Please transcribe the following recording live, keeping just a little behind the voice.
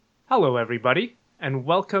Hello, everybody, and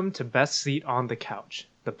welcome to Best Seat on the Couch,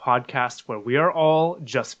 the podcast where we are all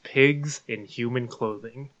just pigs in human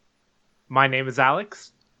clothing. My name is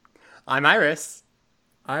Alex. I'm Iris.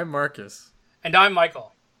 I'm Marcus. And I'm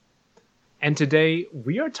Michael. And today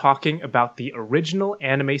we are talking about the original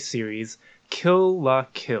anime series Kill la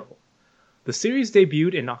Kill. The series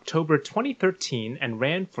debuted in October 2013 and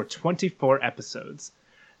ran for 24 episodes.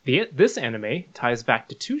 This anime ties back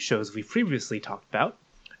to two shows we previously talked about,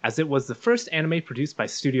 as it was the first anime produced by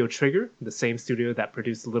Studio Trigger, the same studio that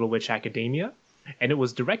produced Little Witch Academia, and it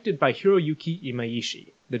was directed by Hiroyuki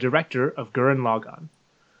Imaishi, the director of Gurren Lagann.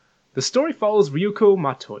 The story follows Ryuko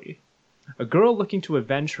Matoi, a girl looking to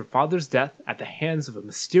avenge her father's death at the hands of a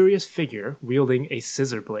mysterious figure wielding a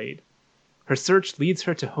scissor blade. Her search leads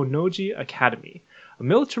her to Honnoji Academy, a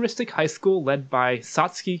militaristic high school led by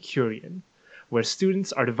Satsuki Kurien, where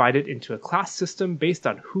students are divided into a class system based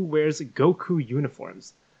on who wears Goku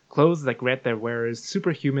uniforms, clothes that grant their wearers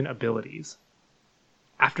superhuman abilities.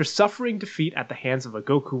 After suffering defeat at the hands of a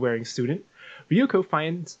Goku-wearing student, Ryuko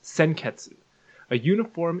finds Senketsu, a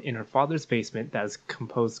uniform in her father's basement that is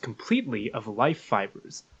composed completely of life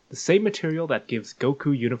fibers, the same material that gives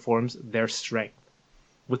Goku uniforms their strength.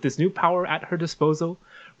 With this new power at her disposal,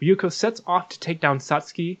 Ryuko sets off to take down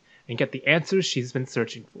Satsuki and get the answers she's been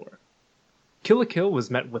searching for. Kill la Kill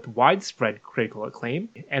was met with widespread critical acclaim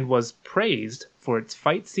and was praised for its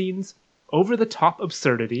fight scenes, over-the-top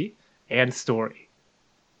absurdity, and story.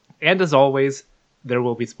 And as always, there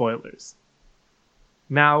will be spoilers.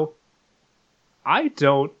 Now, I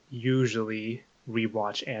don't usually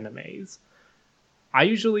rewatch animes. I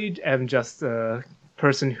usually am just a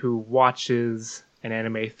person who watches an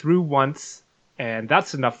anime through once, and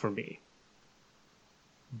that's enough for me.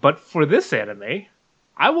 But for this anime,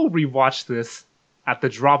 I will rewatch this at the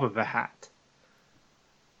drop of a hat.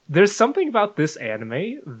 There's something about this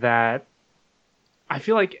anime that I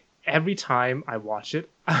feel like every time I watch it,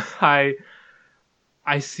 I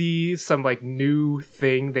see some new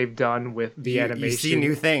thing they've done with the animation. You see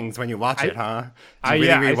new things when you watch it, huh? Do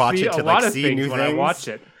you I rewatch see it to a lot of see things new when things? I watch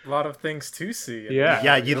it. A lot of things to see.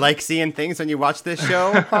 Yeah. You like seeing things when you watch this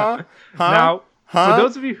show, huh? Now, for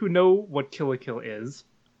those of you who know what Kill la Kill is,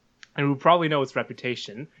 and who probably know its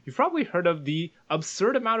reputation, you've probably heard of the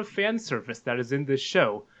absurd amount of fan service that is in this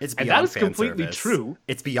show. It's and beyond that is fan completely service. true.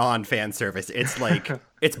 It's beyond fan service. It's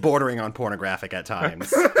it's bordering on pornographic at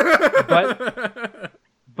times.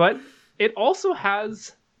 But it also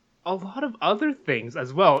has a lot of other things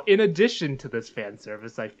as well, in addition to this fan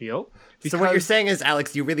service, I feel. So what you're saying is,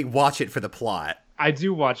 Alex, you really watch it for the plot. I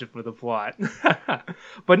do watch it for the plot.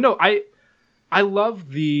 But no, I love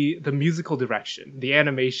the musical direction, the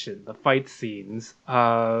animation, the fight scenes,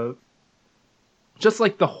 just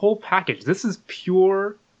like the whole package. This is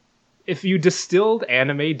pure. If you distilled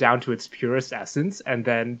anime down to its purest essence and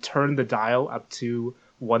then turned the dial up to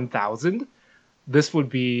 1000, this would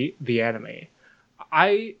be the anime.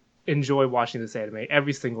 I enjoy watching this anime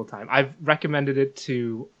every single time. I've recommended it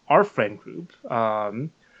to our friend group,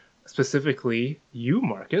 specifically you,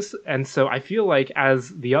 Marcus, and so I feel like as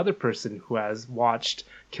the other person who has watched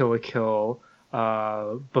Kill la Kill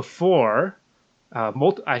before,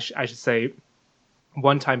 I should say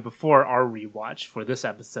one time before our rewatch for this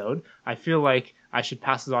episode, I feel like I should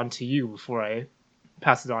pass it on to you before I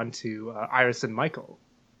pass it on to Iris and Michael.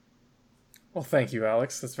 Well, thank you,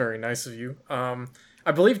 Alex. That's very nice of you.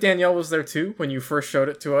 I believe Danielle was there too when you first showed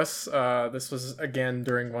it to us. This was, again,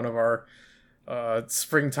 during one of our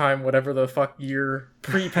springtime, whatever the fuck year,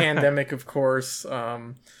 pre-pandemic, of course,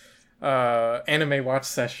 anime watch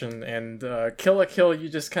session, and Kill la Kill you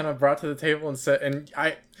just kind of brought to the table and said, and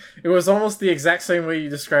it was almost the exact same way you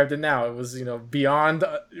described it now. It was, beyond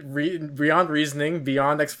beyond reasoning,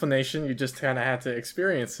 beyond explanation. You just kind of had to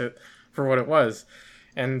experience it for what it was.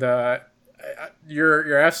 And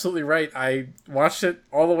you're absolutely right. I watched it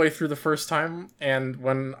all the way through the first time, and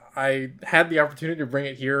when I had the opportunity to bring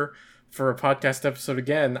it here for a podcast episode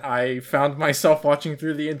again, I found myself watching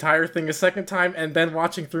through the entire thing a second time and then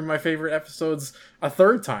watching through my favorite episodes a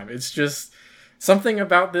third time. It's just something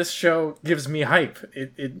about this show gives me hype.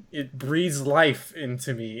 It breathes life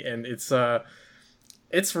into me, and it's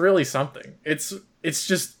really something. It's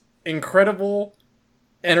just incredible,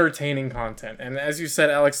 entertaining content. And as you said,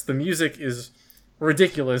 Alex, the music is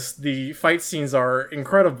ridiculous. The fight scenes are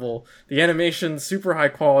incredible. The animation, super high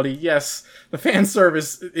quality. Yes, the fan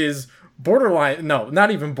service is borderline. No,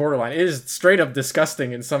 not even borderline. It is straight up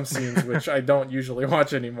disgusting in some scenes, which I don't usually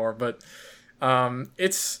watch anymore. But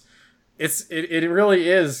it really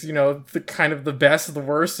is, the kind of the best, the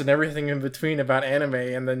worst, and everything in between about anime.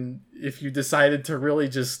 And then if you decided to really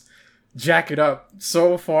just jack it up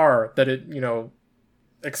so far that it,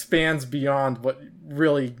 expands beyond what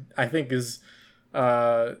really I think is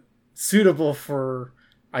suitable for,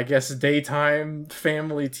 I guess, daytime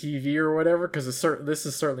family TV or whatever, because this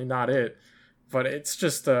is certainly not it. But it's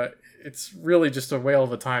just it's really just a whale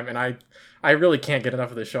of a time, and I really can't get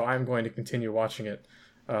enough of the show. I'm going to continue watching it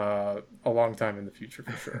a long time in the future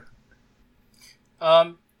for sure.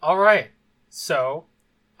 All right. So,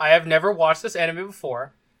 I have never watched this anime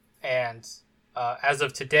before, and as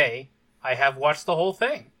of today, I have watched the whole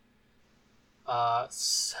thing.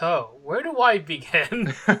 So where do I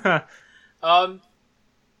begin? I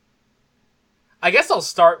guess I'll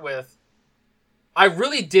start with, I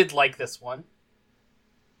really did like this one.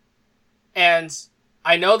 And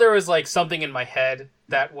I know there was like something in my head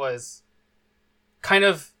that was kind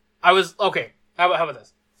of, okay, how about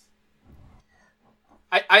this?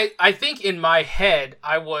 I think in my head,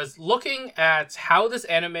 I was looking at how this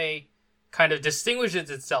anime kind of distinguishes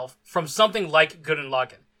itself from something like Gurren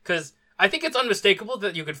Lagann. Because I think it's unmistakable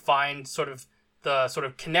that you could find sort of the sort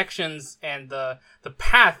of connections and the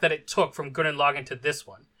path that it took from Gurren Lagann to this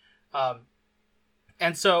one.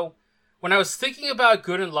 And so, when I was thinking about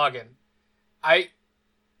Gurren Lagann,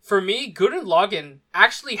 for me, Gurren Lagann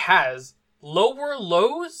actually has lower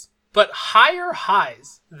lows, but higher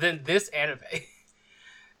highs than this anime.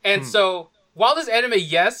 And so, while this anime,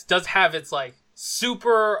 yes, does have its, like,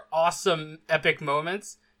 super awesome epic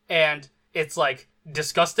moments, and its, like,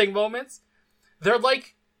 disgusting moments, they're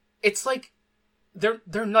like, it's like, they're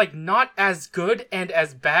like not as good and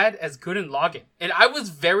as bad as Gurren Lagann. And I was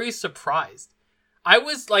very surprised. I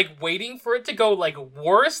was, like, waiting for it to go, like,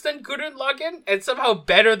 worse than Gurren Lagann, and somehow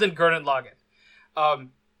better than Gurren Lagann.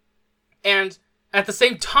 And at the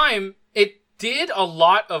same time, it did a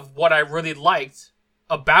lot of what I really liked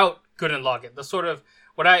about Gurren Lagann. The sort of,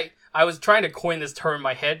 what I was trying to coin this term in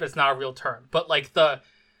my head, but it's not a real term. But, like,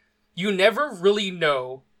 you never really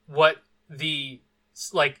know what the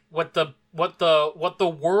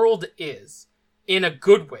world is in a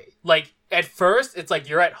good way. Like, at first, it's like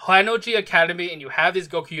you're at Hanoji Academy and you have these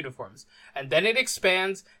Goku uniforms. And then it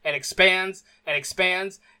expands and expands and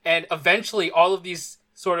expands. And eventually all of these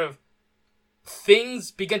sort of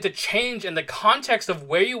things begin to change, and the context of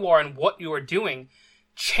where you are and what you are doing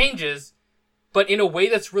changes, but in a way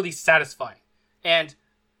that's really satisfying. And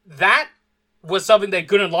that was something that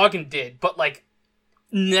Gurren Lagann did, but like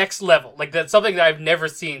next level. Like, that's something that I've never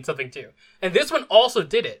seen something do. And this one also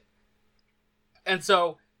did it. And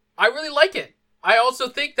so I really like it. I also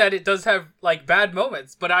think that it does have like bad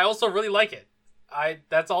moments, but I also really like it.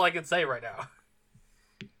 That's all I can say right now.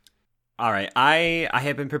 All right, I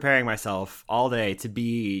have been preparing myself all day to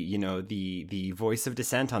be, the voice of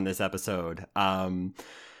dissent on this episode.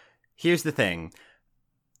 Here's the thing.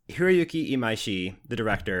 Hiroyuki Imaishi, the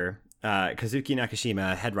director, Kazuki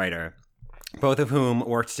Nakashima, head writer, both of whom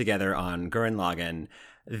worked together on Gurren Lagann,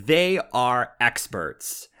 they are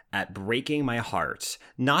experts at breaking my heart.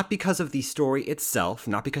 Not because of the story itself,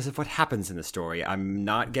 not because of what happens in the story. I'm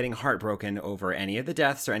not getting heartbroken over any of the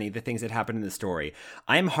deaths or any of the things that happen in the story.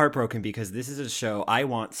 I'm heartbroken because this is a show I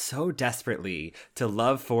want so desperately to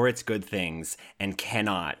love for its good things and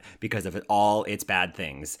cannot because of all its bad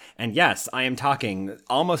things. And yes, I am talking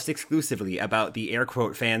almost exclusively about the air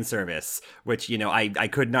quote fan service, which, I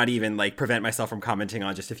could not even like prevent myself from commenting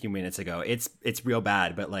on just a few minutes ago. It's real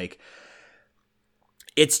bad, but like,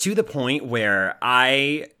 it's to the point where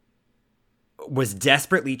I was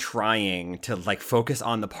desperately trying to like focus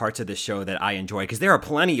on the parts of the show that I enjoy, because there are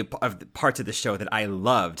plenty of parts of the show that I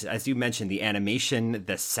loved. As you mentioned, the animation,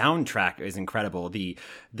 the soundtrack is incredible. The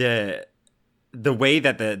way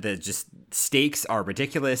that the just stakes are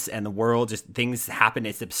ridiculous and the world, just things happen.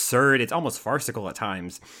 It's absurd. It's almost farcical at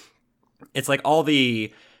times. It's like all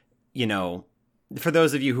the, for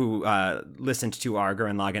those of you who listened to our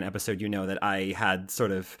Gurren Lagann episode, you know that I had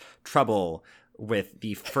sort of trouble with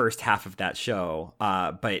the first half of that show.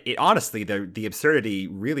 But it honestly, the absurdity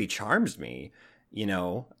really charms me,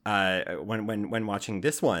 when watching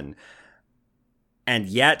this one. And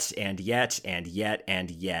yet, I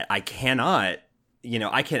cannot,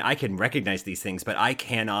 I can recognize these things, but I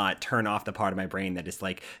cannot turn off the part of my brain that is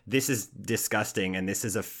like, this is disgusting and this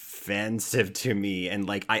is offensive to me. And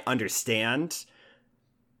like, I understand,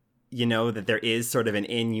 that there is sort of an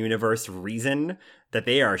in-universe reason that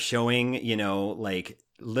they are showing, like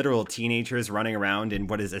literal teenagers running around in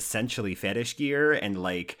what is essentially fetish gear and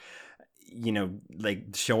like,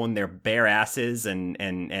 like showing their bare asses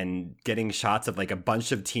and getting shots of like a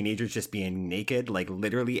bunch of teenagers just being naked, like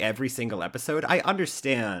literally every single episode. I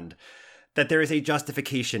understand that there is a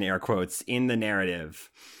justification, air quotes, in the narrative,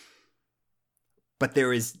 but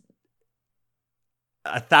there is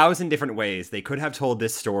 1,000 different ways they could have told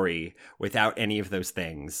this story without any of those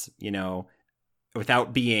things,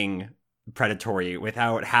 without being predatory,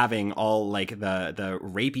 without having all like the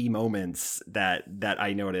rapey moments that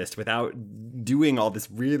I noticed, without doing all this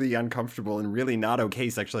really uncomfortable and really not okay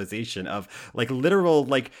sexualization of like literal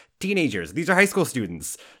like teenagers. These are high school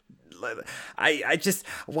students. I just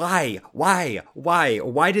why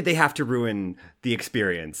did they have to ruin the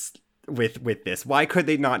experience with this? Why could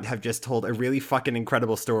they not have just told a really fucking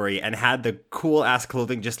incredible story and had the cool ass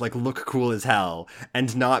clothing just like look cool as hell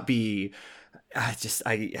and not be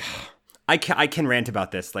I can rant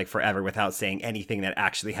about this like forever without saying anything that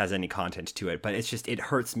actually has any content to it, but it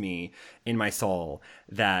hurts me in my soul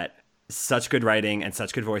that such good writing and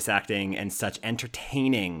such good voice acting and such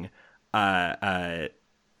entertaining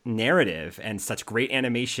narrative and such great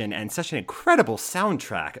animation and such an incredible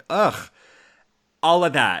soundtrack, all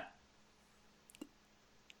of that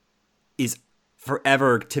is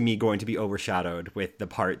forever to me going to be overshadowed with the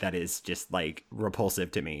part that is just like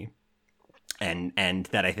repulsive to me. And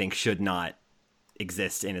that I think should not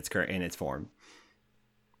exist in its form.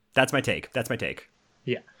 That's my take.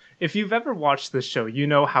 Yeah. If you've ever watched this show, you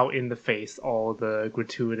know how in the face all the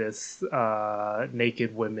gratuitous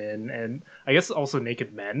naked women and I guess also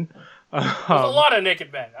naked men. There's a lot of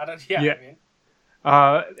naked men. I mean.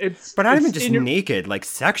 But not even just naked, like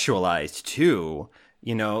sexualized too.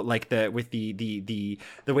 Like the way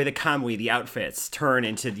the kamui, the outfits turn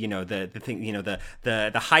into, the thing,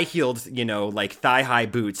 the high heeled, like thigh high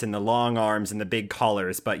boots and the long arms and the big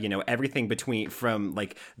collars, but everything between from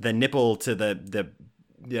like the nipple to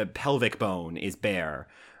the pelvic bone is bare,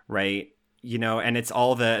 right? And it's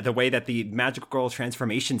all the way that the magical girl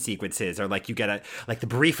transformation sequences are like you get the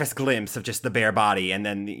briefest glimpse of just the bare body, and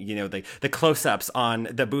then the close-ups on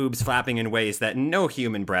the boobs flapping in ways that no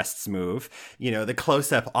human breasts move. The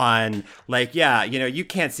close-up on like you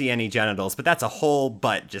can't see any genitals, but that's a whole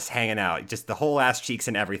butt just hanging out, just the whole ass cheeks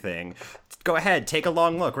and everything. Go ahead, take a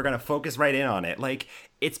long look. We're gonna focus right in on it. Like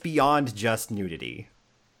it's beyond just nudity.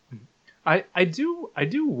 I do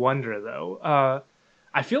wonder though.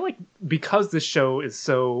 I feel like because this show is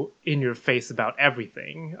so in your face about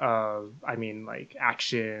everything, I mean, like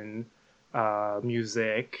action,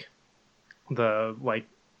 music, the like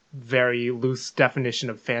very loose definition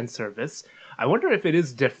of fan service. I wonder if it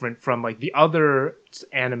is different from like the other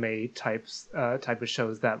anime type of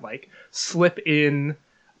shows that like slip in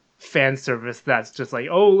fan service that's just like,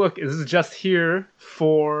 oh look, this is just here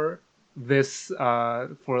for this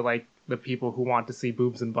for like the people who want to see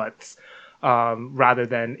boobs and butts. Rather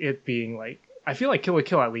than it being like, I feel like Kill la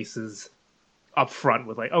Kill at least is upfront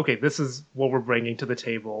with like, okay, this is what we're bringing to the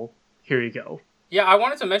table. Here you go. Yeah, I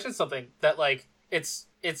wanted to mention something that like it's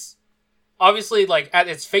obviously like at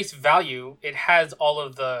its face value, it has all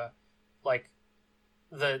of the like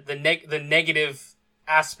the negative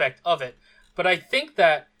aspect of it, but I think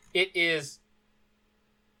that it is,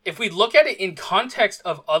 if we look at it in context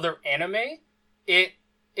of other anime, it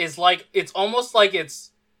is like it's almost like it's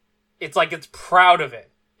like it's proud of it.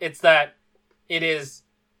 It's that it is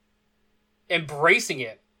embracing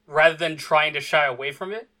it rather than trying to shy away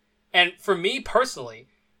from it. And for me personally,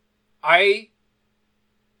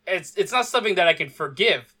 it's not something that I can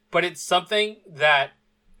forgive, but it's something that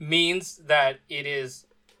means that it is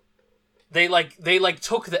they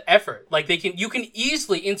took the effort. Like you can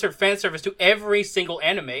easily insert fan service to every single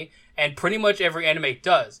anime, and pretty much every anime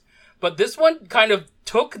does. But this one kind of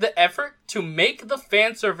took the effort to make the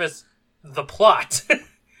fan service the plot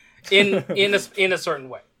in a certain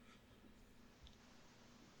way.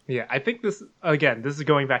 Yeah, I think this is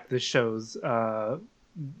going back to the show's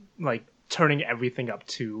like turning everything up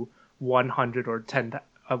to 100 or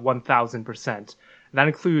 1000%. That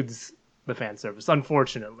includes the fan service,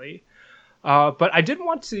 unfortunately. But I did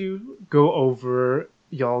want to go over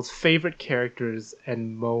y'all's favorite characters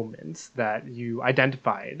and moments that you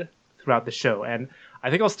identified throughout the show, and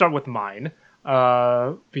I think I'll start with mine.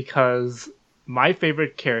 Because my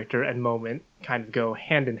favorite character and moment kind of go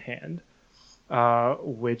hand in hand,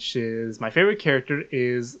 which is my favorite character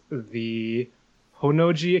is the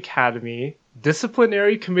Honnoji Academy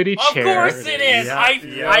Disciplinary Committee Chair. Of course it is!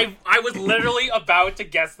 Yeah. I was literally about to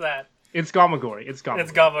guess that. It's Gamagori. It's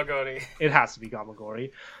Gamagori. It has to be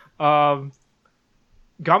Gamagori.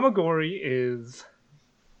 Gamagori is...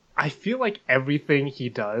 I feel like everything he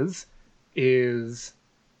does is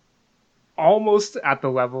almost at the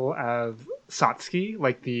level of Satsuki,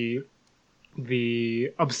 like the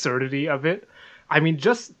absurdity of it. I mean,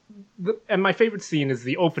 and my favorite scene is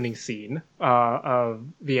the opening scene of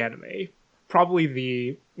the anime. Probably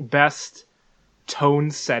the best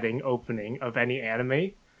tone-setting opening of any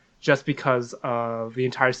anime. just because of the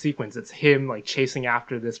entire sequence. It's him like chasing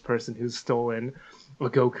after this person who's stolen a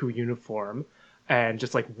Goku uniform and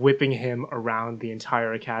just like whipping him around the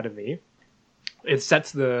entire academy. It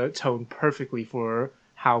sets the tone perfectly for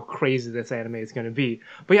how crazy this anime is going to be.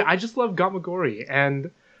 But yeah, I just love Gamagori,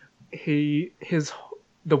 and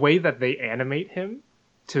the way that they animate him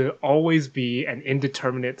to always be an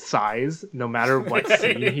indeterminate size no matter what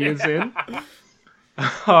scene he is in.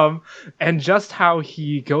 And just how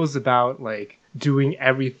he goes about like doing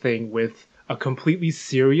everything with a completely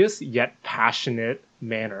serious yet passionate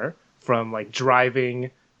manner, from like driving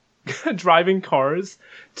cars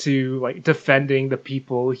to like defending the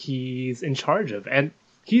people he's in charge of. And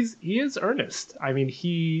he is earnest. I mean,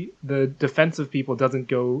 the defensive people doesn't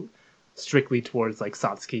go strictly towards like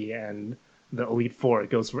Satsuki and the Elite Four. It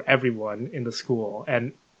goes for everyone in the school.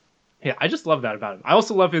 And yeah, I just love that about him. I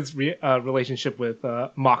also love his relationship with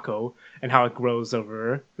Mako and how it grows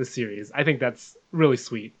over the series. I think that's really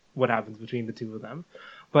sweet what happens between the two of them.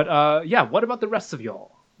 But yeah, what about the rest of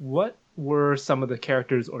y'all? What were some of the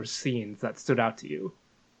characters or scenes that stood out to you?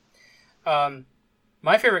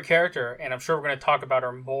 My favorite character, and I'm sure we're going to talk about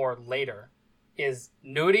her more later, is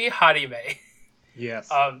Nuri Harime. Yes.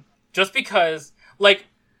 Just because, like,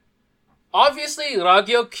 obviously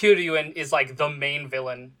Ragyo Kiryuin is like the main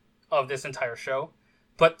villain of this entire show,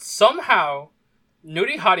 but somehow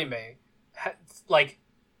Nuri Harime, like,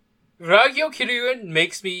 Ragyo Kiryuin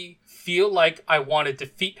makes me feel like I want to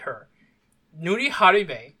defeat her. Nuri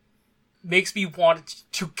Harime makes me want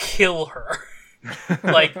to kill her.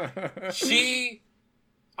 Like,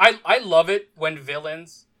 I love it when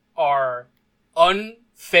villains are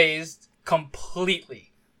unfazed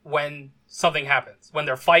completely when something happens, when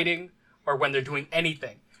they're fighting or when they're doing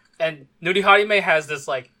anything. And Nuri Harime has this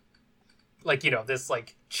this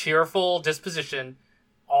like cheerful disposition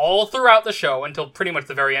all throughout the show until pretty much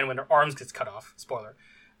the very end when her arms gets cut off. Spoiler.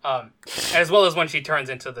 As well as when she turns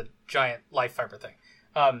into the giant life fiber thing.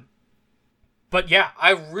 But yeah,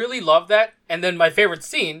 I really love that. And then my favorite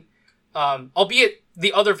scene, albeit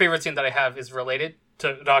the other favorite scene that I have is related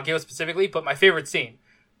to Ragyo specifically, but my favorite scene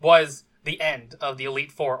was the end of the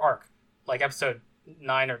Elite Four arc, like episode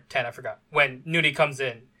 9 or 10, I forgot, when Nuni comes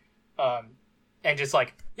in and just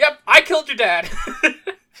like, yep, I killed your dad.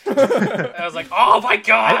 I was like, oh my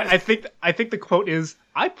god. I think the quote is,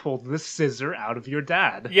 I pulled the scissor out of your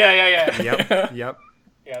dad. Yeah. Yep.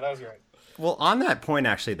 Yeah, that was great. Well, on that point,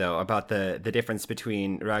 actually, though, about the difference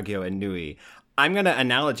between Ragyo and Nui, I'm going to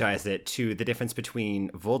analogize it to the difference between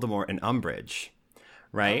Voldemort and Umbridge,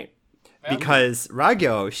 right? Oh. Because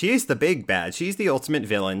Ragyo, she's the big bad. She's the ultimate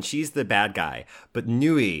villain. She's the bad guy. But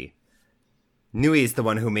Nui is the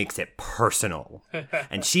one who makes it personal.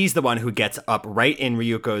 And she's the one who gets up right in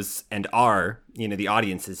Ryuko's and the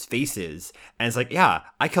audience's faces. And it's like, yeah,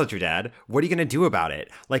 I killed your dad. What are you going to do about it?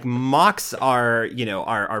 Like, mocks our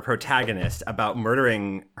protagonist about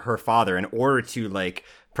murdering her father in order to, like,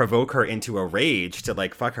 provoke her into a rage to,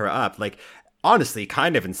 like, fuck her up. Like, honestly,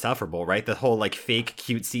 kind of insufferable, right? The whole, like, fake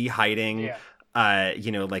cutesy hiding,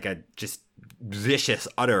 like a just vicious,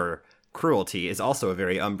 utter cruelty is also a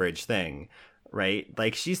very Umbridge thing. Right,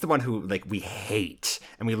 like she's the one who like we hate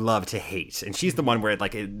and we love to hate, and she's the one where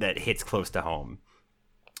that hits close to home.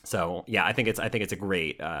 So yeah, I think it's a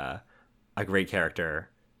great character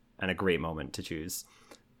and a great moment to choose.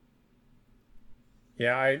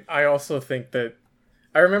 Yeah, I also think that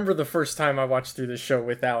I remember the first time I watched through this show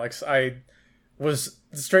with Alex, I was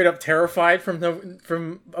straight up terrified from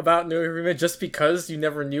about Nuri, just because you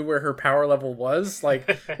never knew where her power level was.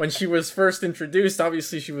 Like when she was first introduced,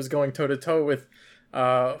 obviously she was going toe to toe with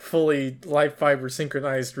fully life fiber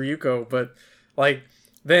synchronized Ryuko, but like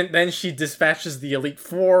then she dispatches the Elite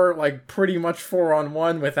Four like pretty much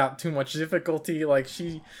 4-on-1 without too much difficulty. Like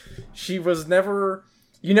she was never.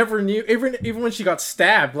 You never knew, even when she got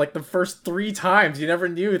stabbed, like the first 3 times, you never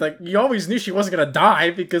knew, like, you always knew she wasn't gonna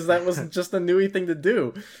die, because that wasn't just a Nui thing to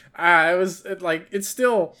do. It's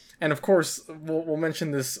still, and of course, we'll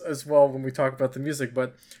mention this as well when we talk about the music,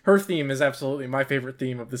 but her theme is absolutely my favorite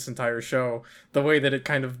theme of this entire show. The way that it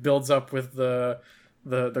kind of builds up with the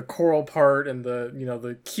choral part and the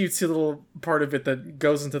cutesy little part of it that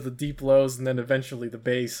goes into the deep lows, and then eventually the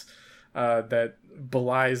bass, that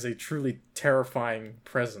belies a truly terrifying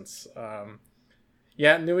presence.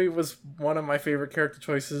 Nui was one of my favorite character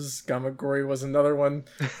choices. Gamagori was another one.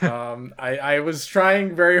 I was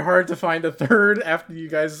trying very hard to find a third after you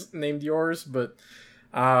guys named yours, but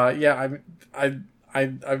I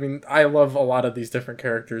mean I love a lot of these different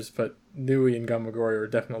characters, but Nui and Gamagori are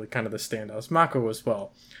definitely kind of the standouts. Mako as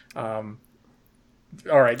well.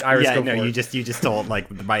 All right, Iris, Yeah, go no, for you it. just stole like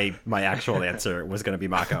my actual answer was going to be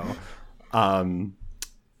Mako,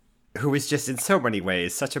 who is just in so many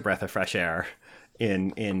ways such a breath of fresh air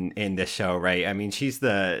in this show, right? I mean, she's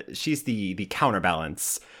the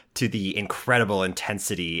counterbalance to the incredible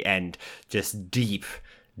intensity and just deep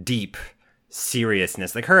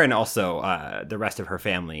seriousness, like her and also the rest of her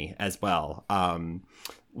family as well.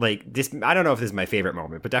 Like this, I don't know if this is my favorite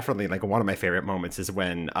moment, but definitely like one of my favorite moments is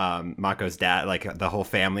when Mako's dad, like the whole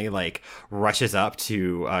family, like rushes up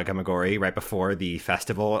to Gamagori right before the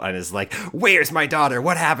festival and is like, "Where's my daughter?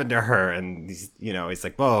 What happened to her?" And he's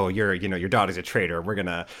like, "Whoa, your daughter's a traitor. We're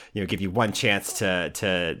gonna give you one chance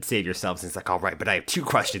to save yourselves." And he's like, "All right, but I have two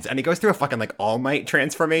questions." And he goes through a fucking like All Might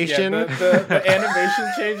transformation. Yeah, the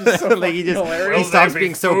animation change is so like he hilarious. stops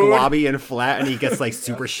being so blobby and flat, and he gets like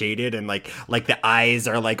super shaded, and like the eyes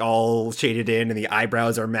are like all shaded in, and the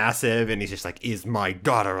eyebrows are massive, and he's just like, "Is my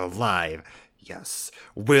daughter alive? Yes.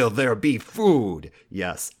 Will there be food?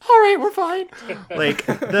 Yes. All right, we're fine." Like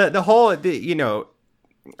the whole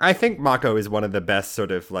I think Mako is one of the best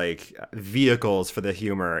sort of like vehicles for the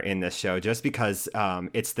humor in this show, just because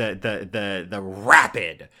it's the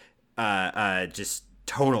rapid just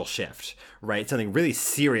tonal shift, right? Something really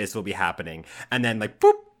serious will be happening, and then like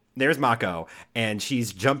boop, there's Mako, and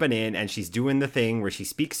she's jumping in, and she's doing the thing where she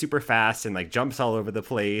speaks super fast and like jumps all over the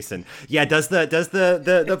place, and does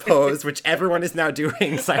the pose, which everyone is now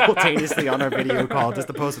doing simultaneously on our video call. Does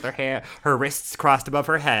the pose with her wrists crossed above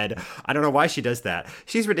her head. I don't know why she does that.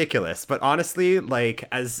 She's ridiculous, but honestly, like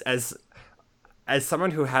as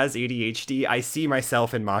someone who has ADHD, I see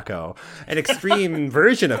myself in Mako, an extreme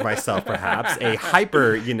version of myself, perhaps, a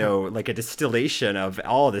hyper, like a distillation of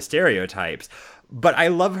all the stereotypes. But I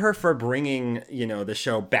love her for bringing, the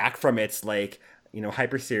show back from its like,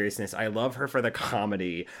 hyper seriousness. I love her for the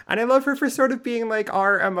comedy, and I love her for sort of being like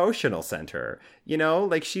our emotional center.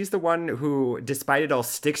 Like she's the one who, despite it all,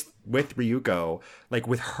 sticks with Ryuko, like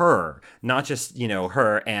with her, not just,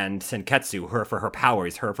 her and Senketsu, her for her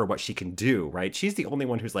powers, her for what she can do, right? She's the only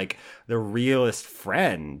one who's like the realest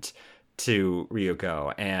friend to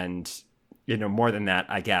Ryuko, and more than that,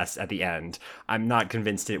 I guess, at the end. I'm not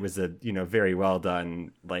convinced it was a, very well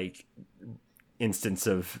done, like, instance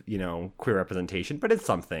of, queer representation, but it's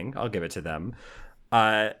something. I'll give it to them.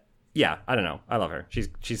 Yeah, I don't know. I love her.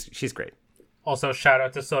 She's great. Also, shout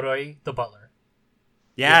out to Soroi, the butler.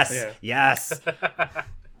 Yes, Yeah. yes.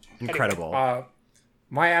 Incredible.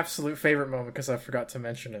 My absolute favorite moment, because I forgot to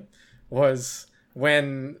mention it, was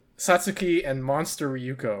when Satsuki and Monster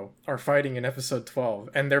Ryuko are fighting in episode 12,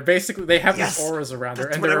 and they have Yes! these auras around her,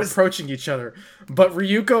 That's and what they're I was- approaching each other. But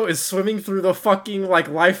Ryuko is swimming through the fucking like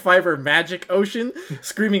life fiber magic ocean,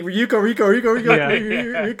 screaming "Ryuko, Ryuko, Ryuko, Ryuko,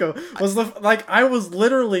 Yeah. Ryuko." Was I was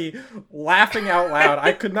literally laughing out loud.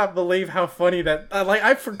 I could not believe how funny that.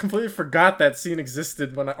 Completely forgot that scene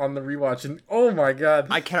existed on the rewatch, and oh my god,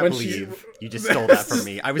 I cannot when believe you just stole that from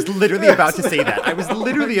me. I was literally about to say that. I was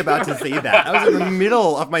in the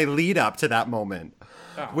middle of my lead up to that moment.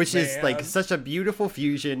 Which is like man. such a beautiful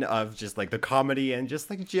fusion of just like the comedy and just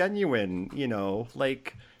like genuine,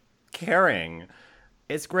 like caring.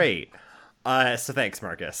 It's great. So thanks,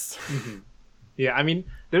 Marcus. Yeah, I mean,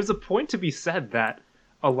 there's a point to be said that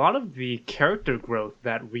a lot of the character growth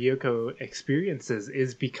that Ryuko experiences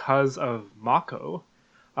is because of Mako.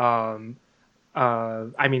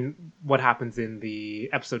 I mean, what happens in the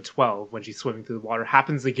episode 12 when she's swimming through the water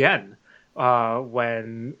happens again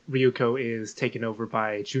when Ryuko is taken over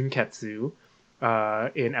by Junketsu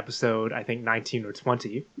in episode, I think, 19 or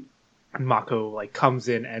 20. And Mako like comes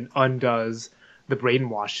in and undoes the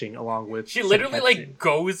brainwashing along with She literally Senketsu. like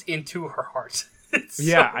goes into her heart. It's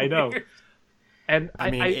Yeah, so I know. weird. And I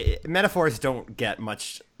mean, metaphors don't get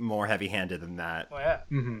much more heavy-handed than that. Oh, yeah.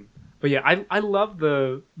 But yeah, I love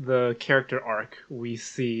the character arc we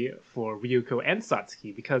see for Ryuko and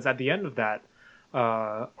Satsuki, because at the end of that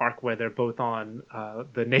arc where they're both on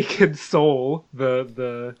the Naked Soul,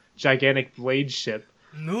 the gigantic blade ship,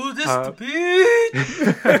 Nudist Uh,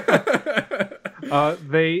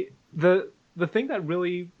 bitch! the thing that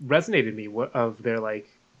really resonated me of their like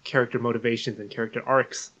character motivations and character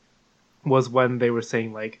arcs was when they were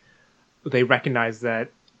saying like they recognized that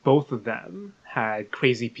both of them had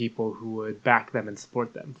crazy people who would back them and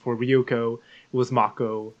support them. For Ryuko, it was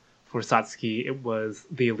Mako. For Satsuki, it was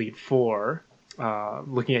the Elite Four.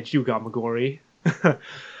 Looking at you, Gamagori.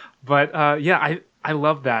 But yeah, I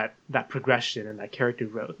love that progression and that character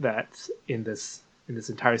growth that's in this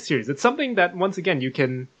entire series. It's something that once again you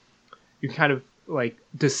can kind of like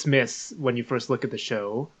dismiss when you first look at the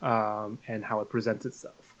show and how it presents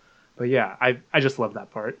itself. But yeah, I just love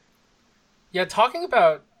that part. Yeah, talking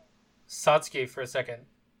about Satsuki for a second,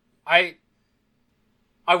 I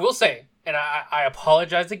will say, and I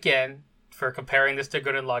apologize again for comparing this to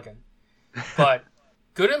Gurren Lagann, but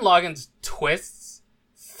Gurren Lagann's twists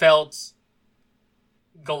felt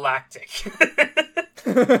galactic.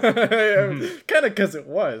 Kind of because it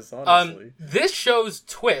was, honestly. This show's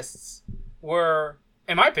twists were,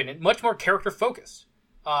 in my opinion, much more character focused.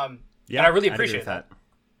 And I really appreciate that.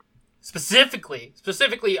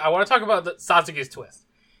 Specifically, I want to talk about Satsuki's twist.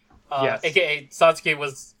 Yes. AKA Satsuki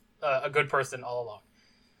was a good person all along.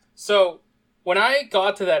 So when I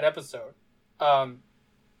got to that episode,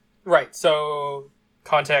 right, so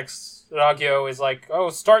context, Ragyo is like, oh,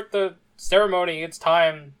 start the ceremony, it's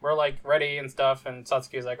time, we're like ready and stuff, and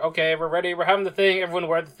Satsuki is like, okay, we're ready, we're having the thing, everyone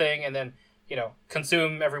wear the thing, and then,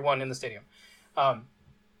 consume everyone in the stadium.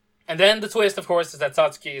 And then the twist, of course, is that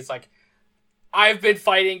Satsuki is like, I've been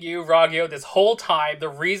fighting you, Ragyo, this whole time. The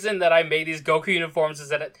reason that I made these Goku uniforms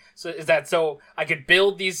is that so I could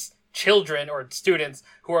build these children or students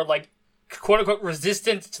who are like quote unquote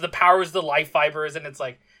resistant to the powers of the life fibers, and it's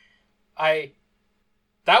like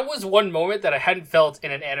that was one moment that I hadn't felt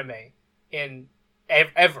in an anime in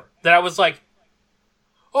ever. That I was like,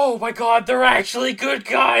 oh my god, they're actually good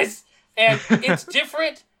guys, and it's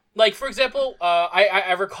different. Like for example,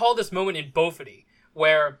 I recall this moment in Bofuri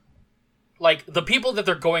where, like, the people that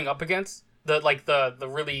they're going up against, the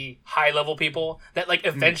really high level people that like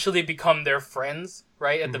eventually become their friends,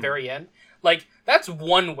 right, at the very end. Like, that's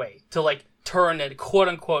one way to like turn a quote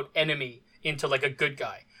unquote enemy into like a good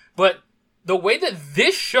guy. But the way that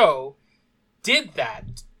this show did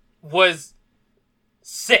that was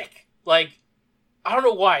sick. Like, I don't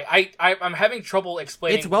know why. I'm having trouble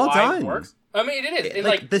explaining it's well why done. It works. I mean, it is. And,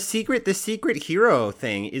 like the secret hero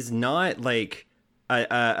thing is not like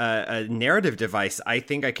a narrative device I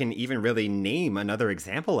think I can even really name another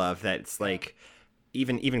example of that's like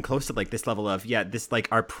even close to like this level of this like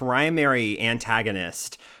our primary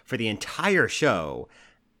antagonist for the entire show,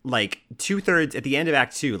 like 2/3 at the end of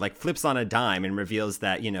Act 2, like flips on a dime and reveals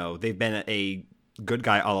that they've been a good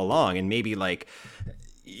guy all along, and maybe like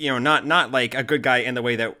not like a good guy in the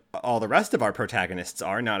way that all the rest of our protagonists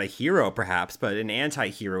are, not a hero perhaps, but an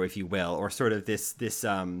anti-hero, if you will, or sort of this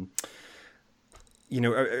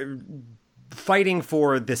fighting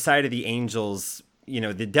for the side of the angels,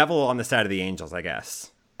 the devil on the side of the angels, I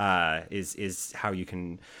guess, is how you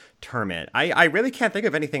can term it. I really can't think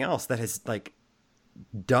of anything else that has like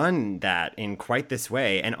done that in quite this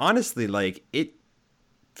way. And honestly, like, it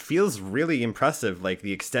feels really impressive, like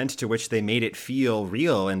the extent to which they made it feel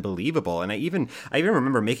real and believable. And I even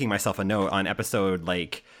remember making myself a note on episode,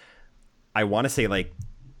 like, I want to say like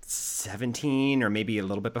 17 or maybe a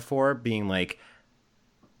little bit before, being like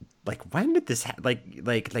when did this like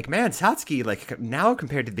man, Satsuki, like, now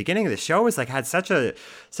compared to the beginning of the show, is like had such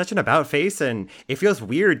an about face, and it feels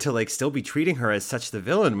weird to like still be treating her as such the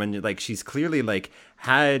villain when like she's clearly like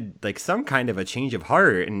had like some kind of a change of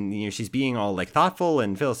heart, and she's being all like thoughtful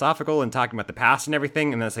and philosophical and talking about the past and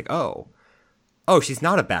everything, and then it's like, oh she's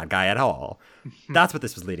not a bad guy at all. That's what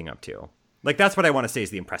this was leading up to. Like, that's what I want to say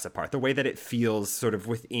is the impressive part, the way that it feels sort of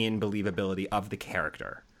within believability of the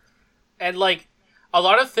character. And like a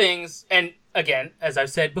lot of things, and again, as I've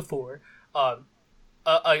said before, a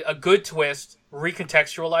good twist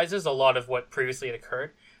recontextualizes a lot of what previously had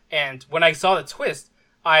occurred. And when I saw the twist,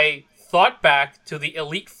 I thought back to the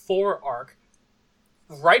Elite Four arc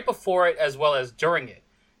right before it as well as during it.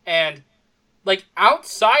 And like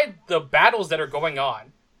outside the battles that are going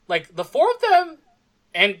on, like the four of them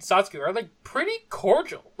and Satsuki are like pretty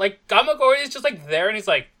cordial. Like Gamagori is just like there, and he's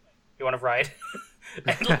like, "You want to ride?"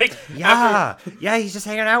 And like he's just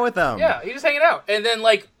hanging out with them. Yeah, he's just hanging out. And then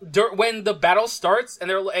like when the battle starts,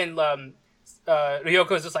 and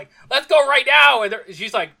Ryoko is just like, "Let's go right now!" And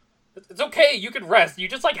she's like, "It's okay, you can rest. You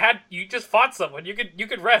just fought someone. You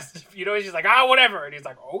could rest." And she's like, whatever. And he's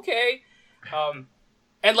like, "Okay."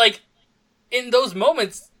 And like in those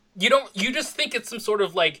moments, you just think it's some sort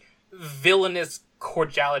of like villainous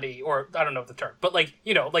cordiality, or I don't know the term, but like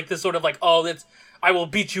like this sort of like, I will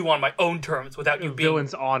beat you on my own terms without you being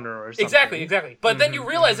villain's honor or something. Exactly. But then you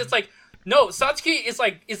realize it's like, no, Satsuki is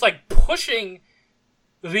like pushing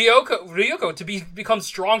Ryoko to become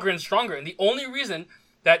stronger and stronger, and the only reason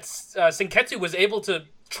that Senketsu was able to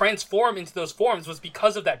transform into those forms was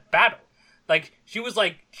because of that battle. Like she was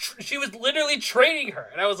literally training her,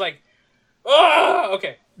 and I was like, oh,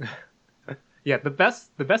 okay. Yeah, the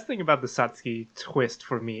best thing about the Satsuki twist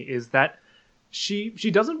for me is that she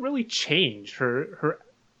doesn't really change her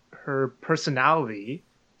personality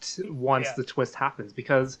once Yeah. the twist happens,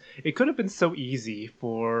 because it could have been so easy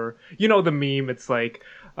for, the meme, it's like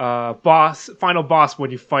final boss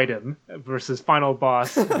when you fight him versus final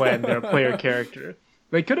boss when they're a player character.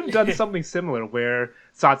 They could have done something similar where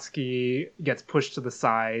Satsuki gets pushed to the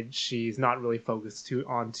side. She's not really focused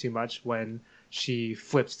on too much when she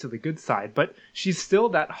flips to the good side, but she's still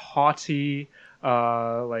that haughty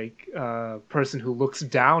person who looks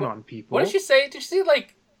down on people. What did she say? Did she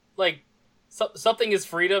say something is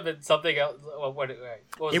freedom and something else? What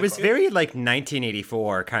was It was called? very like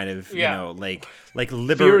 1984 kind of, Yeah. like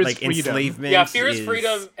Fear is like freedom. enslavement. Yeah, fear is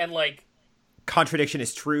freedom, and like Contradiction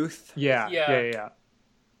is truth. Yeah.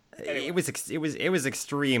 Anyway. It was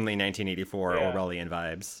extremely 1984 Yeah. Orwellian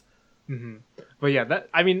vibes. But yeah,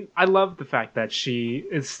 I love the fact that she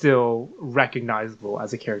is still recognizable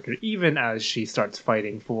as a character, even as she starts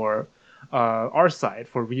fighting for our side,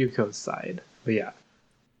 for Ryuko's side. But yeah.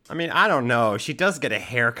 I mean, I don't know. She does get a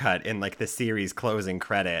haircut in like the series closing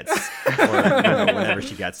credits, or whenever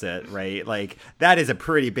she gets it, right? Like that is a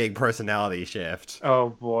pretty big personality shift. Oh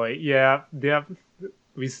boy, yeah.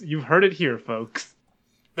 You've heard it here, folks.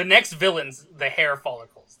 the next villains, the hair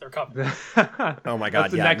follicles, they're coming. Oh my god,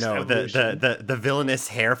 That's the yeah, next no, evolution. the villainous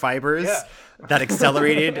hair fibers Yeah. that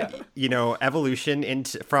accelerated, evolution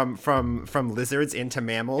from lizards into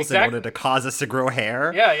mammals in Exactly. order to cause us to grow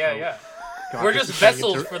hair. Yeah. God, We're this just is turning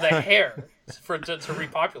vessels into- for the hair to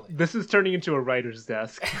repopulate. This is turning into a writer's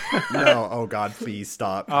desk. No, oh god, please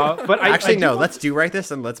stop. But Actually, no, do let's do write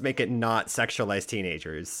this and let's make it not sexualize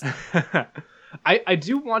teenagers. I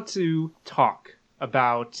do want to talk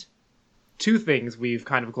about two things we've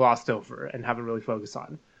kind of glossed over and haven't really focused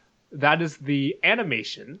on. That is the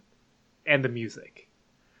animation and the music.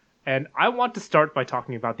 And I want to start by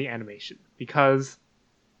talking about the animation, because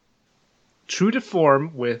true to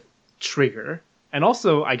form with Trigger, and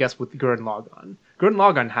also, I guess, with Gurren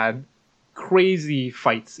Lagann had crazy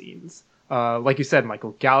fight scenes. Like you said,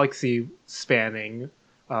 Michael, galaxy-spanning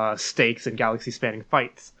stakes and galaxy-spanning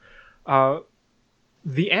fights.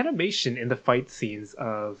 The animation in the fight scenes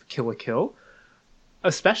of Kill la Kill,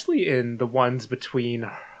 especially in the ones between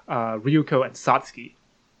Ryuko and Satsuki,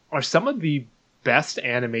 are some of the best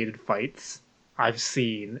animated fights I've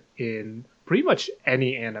seen in pretty much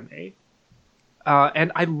any anime.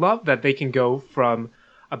 And I love that they can go from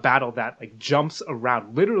a battle that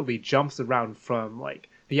literally jumps around from like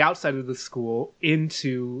the outside of the school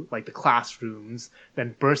into like the classrooms,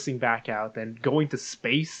 then bursting back out, then going to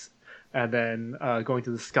space, and then going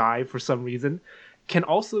to the sky for some reason, can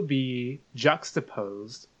also be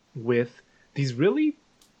juxtaposed with these really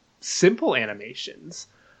simple animations.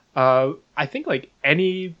 I think like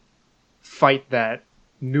any fight that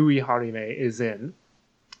Nui Harime is in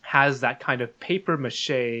has that kind of paper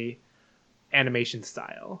mache animation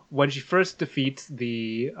style. When she first defeats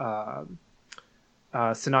the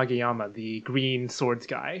Sanagayama, the green swords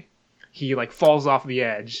guy, he like falls off the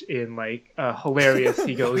edge in like hilarious.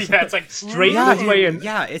 He goes Yeah, it's like straight Yeah, this way and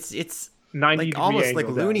yeah, it's 90 like degree almost like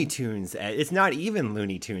angle down. Looney Tunes. It's not even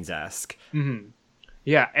Looney Tunes-esque.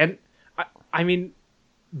 Yeah, and I mean,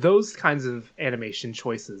 those kinds of animation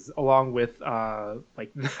choices, along with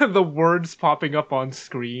like the words popping up on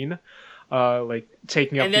screen, like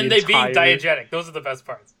taking up and then the they entire... being diegetic. Those are the best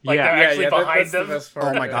parts. Like Yeah. they're actually behind that's the them. best part.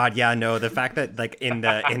 Oh my god, yeah, no, the fact that like in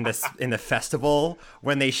the festival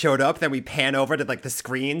when they showed up, then we pan over to like the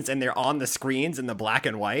screens and they're on the screens in the black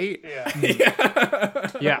and white. Yeah.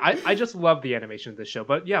 Yeah, I just love the animation of this show.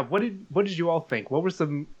 But yeah, what did you all think? What were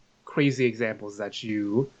some crazy examples that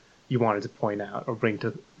you wanted to point out or bring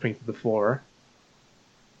to the fore?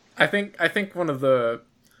 I think one of the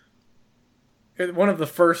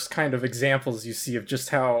first kind of examples you see of just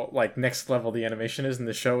how like next level the animation is in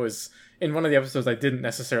the show is in one of the episodes I didn't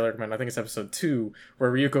necessarily recommend. I think it's episode 2,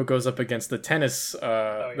 where Ryuko goes up against the tennis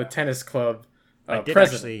the tennis club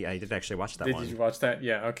president. I did actually watch that Did one. you watch that?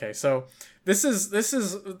 Yeah. Okay. So this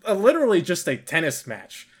is literally just a tennis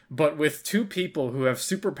match, but with two people who have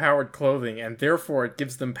superpowered clothing, and therefore it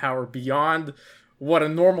gives them power beyond what a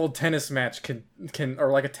normal tennis match can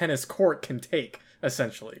or like a tennis court can take.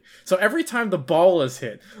 Essentially, so every time the ball is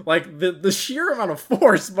hit, like the sheer amount of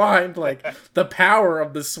force behind like the power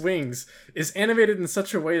of the swings is animated in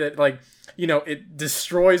such a way that like it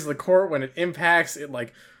destroys the court when it impacts it.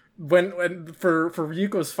 Like when for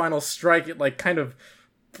Ryuko's final strike, it like kind of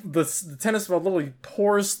the tennis ball literally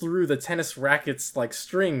pours through the tennis racket's like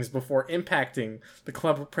strings before impacting the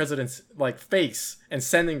club president's like face and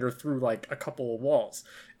sending her through like a couple of walls.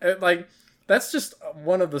 Like that's just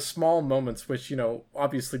one of the small moments which,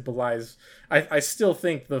 obviously belies. I still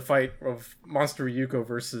think the fight of Monster Ryuko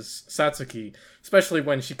versus Satsuki, especially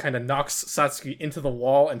when she kind of knocks Satsuki into the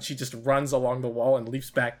wall and she just runs along the wall and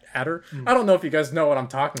leaps back at her. I don't know if you guys know what I'm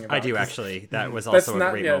talking about. I do, actually. That was also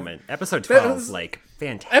a great moment. Episode 12, fantastic.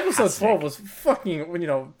 Episode 12 was fucking,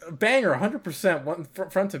 banger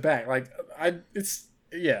 100% front to back.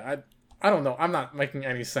 I don't know. I'm not making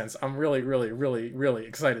any sense. I'm really, really, really, really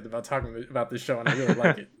excited about talking about this show, and I really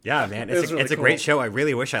like it. Yeah, man, it's a great show. I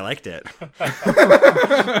really wish I liked it.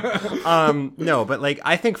 No, but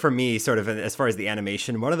I think for me, sort of as far as the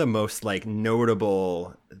animation, one of the most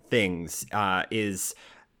notable things is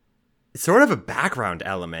sort of a background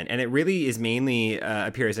element, and it really is mainly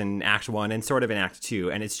appears in Act 1 and sort of in Act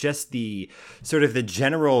 2, and it's just the sort of the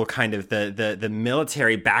general kind of the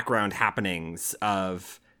military background happenings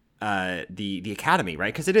of the academy,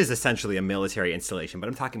 right? Because it is essentially a military installation, but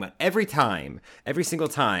I'm talking about every single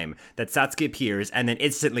time that Satsuki appears, and then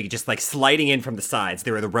instantly just sliding in from the sides,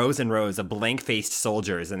 there are the rows and rows of blank-faced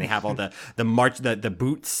soldiers, and they have all the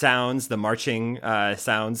boot sounds, the marching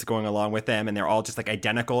sounds going along with them, and they're all just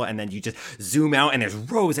identical, and then you just zoom out, and there's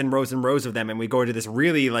rows and rows and rows of them, and we go into this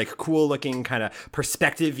really cool-looking kind of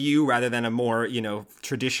perspective view rather than a more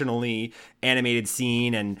traditionally animated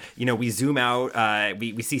scene, and we zoom out,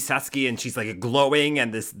 we see Satsuki, and she's glowing,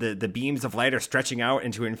 and the beams of light are stretching out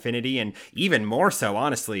into infinity, and even more so,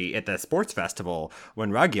 honestly, at the sports festival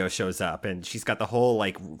when Ragyo shows up, and she's got the whole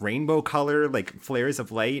rainbow color flares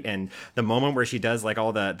of light, and the moment where she does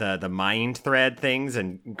all the mind thread things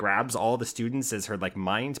and grabs all the students as her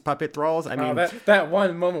mind puppet thralls. I mean, that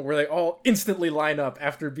one moment where they all instantly line up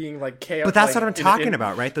after being chaos. But that's what I'm talking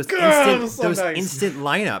about, right? Those instant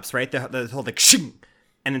lineups, right? The whole shing,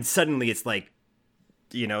 and then suddenly it's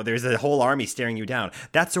there's a whole army staring you down.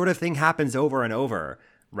 That sort of thing happens over and over,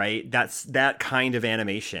 right? That's that kind of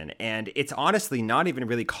animation. And it's honestly not even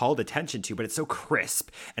really called attention to, but it's so crisp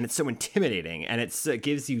and it's so intimidating. And it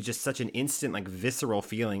gives you just such an instant, visceral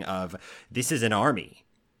feeling of this is an army.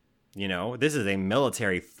 This is a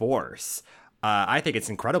military force. I think it's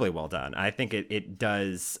incredibly well done. I think it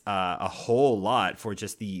does a whole lot for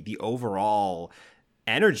just the overall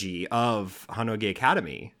energy of Hanoge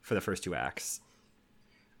Academy for the first 2 acts.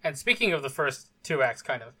 And speaking of the first 2 acts,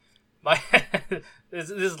 kind of, this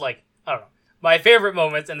is I don't know, my favorite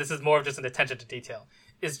moments, and this is more of just an attention to detail,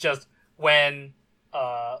 is just when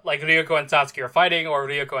Ryuko and Satsuki are fighting, or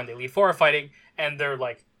Ryuko and the Elite Four are fighting, and they're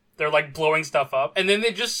blowing stuff up, and then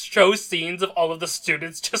they just show scenes of all of the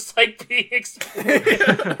students just being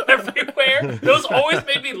exploded everywhere. Those always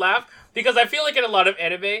made me laugh, because I feel in a lot of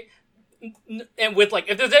anime, and with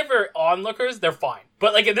if there's ever onlookers, they're fine.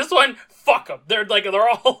 But in this one, fuck them. They're they're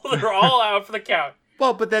all out for the count.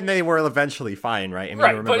 Well, but then they were eventually fine, right? I mean,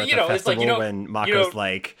 right, remember but at the festival when Mako's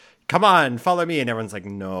come on, follow me, and everyone's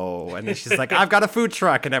no, and then she's I've got a food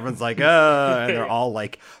truck, and everyone's and they're all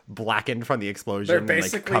blackened from the explosion, they're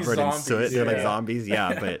and covered in soot. They're yeah. Zombies,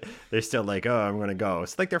 yeah, but they're still oh, I'm gonna go.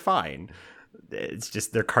 It's they're fine. It's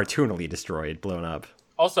just they're cartoonily destroyed, blown up.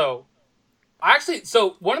 Also,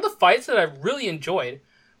 so one of the fights that I really enjoyed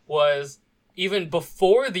was even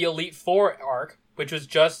before the Elite Four arc, which was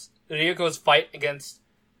just Ryuko's fight against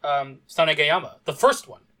Sanegayama, the first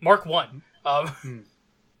one, Mark 1.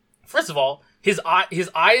 First of all, his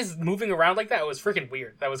eyes moving around like that was freaking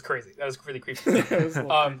weird. That was crazy. That was really creepy.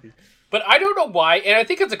 Creepy. But I don't know why, and I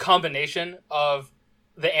think it's a combination of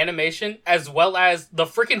the animation as well as the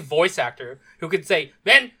freaking voice actor who could say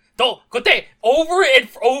 "men do kote" over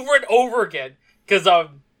and over again. Because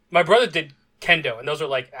my brother did kendo, and those are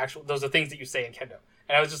those are things that you say in kendo,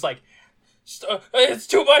 and I was just it's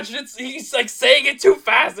too much. He's saying it too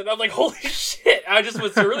fast, and I'm holy shit! I just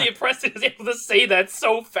was really impressed that he was able to say that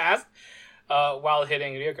so fast while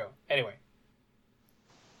hitting Ryuko. Anyway,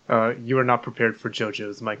 you are not prepared for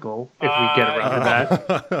JoJo's, Michael. If we get around to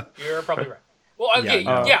that, you're probably right. Well, okay,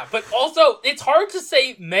 yeah, but also it's hard to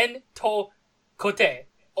say "men to kote"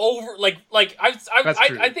 over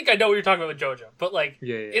I think I know what you're talking about with JoJo, but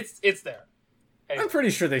it's there. Anyway. I'm pretty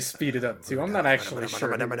sure they speed it up too. I'm not actually sure.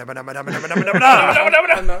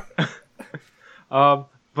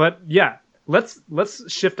 But yeah,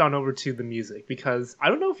 let's shift on over to the music, because I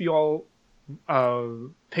don't know if you all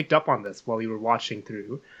picked up on this while you were watching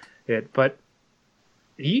through it, but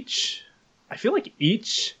I feel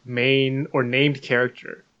each main or named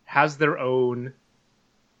character has their own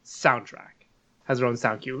soundtrack, has their own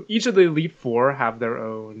sound cue. Each of the Elite Four have their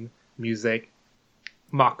own music.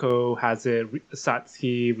 Mako has it,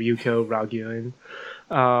 Satsuki, Ryuko, Ragyun.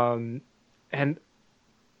 And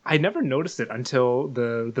I never noticed it until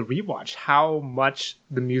the rewatch, how much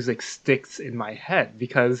the music sticks in my head,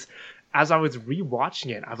 because as I was rewatching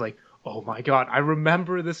it, I was like, oh my god, I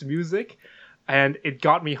remember this music, and it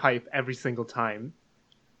got me hype every single time.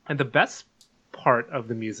 And the best part of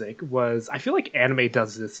the music was, I feel like anime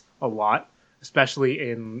does this a lot, especially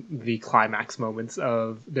in the climax moments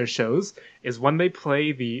of their shows, is when they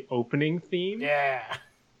play the opening theme Yeah.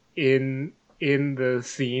 in the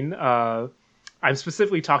scene. I'm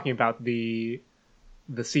specifically talking about the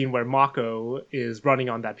scene where Mako is running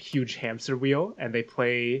on that huge hamster wheel, and they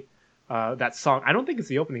play that song. I don't think it's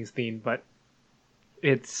the opening theme, but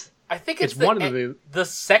it's I think it's one of the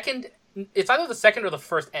second. It's either the second or the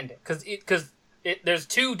first ending, because there's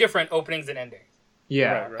two different openings and endings.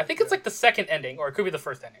 yeah. Right. I think it's like the second ending, or it could be the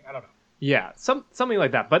first ending. I don't know. Yeah, something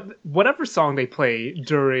like that. But whatever song they play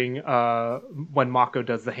during when Mako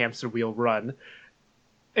does the hamster wheel run,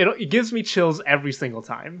 it gives me chills every single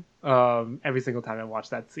time. Every single time I watch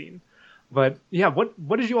that scene. But yeah,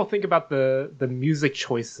 what did you all think about the music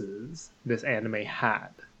choices this anime had?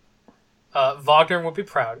 Wagner would be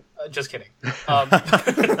proud. Just kidding.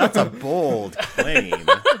 That's a bold claim.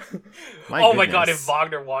 Oh my god, goodness. if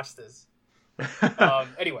Wagner watched this.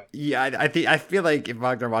 Anyway. Yeah, I feel like if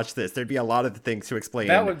Wagner watched this, there'd be a lot of things to explain.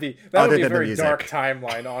 That would be other a than the very music. dark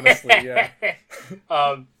timeline, honestly. Yeah.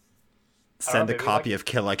 Send a maybe copy of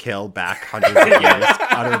Kill la Kill back hundreds of years,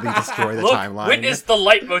 utterly destroy the Look, timeline. witness the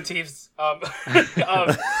leitmotifs.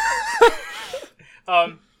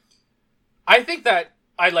 I think that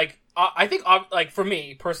I think for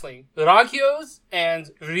me personally, Ragyo's and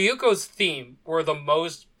Ryuko's theme were the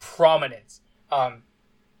most prominent,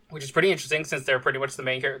 which is pretty interesting since they're pretty much the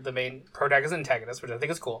main protagonist and antagonist, which I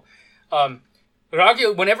think is cool.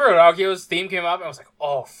 Whenever Ragyo's theme came up, I was like,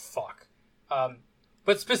 oh fuck.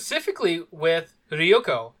 But specifically with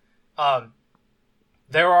Ryuko,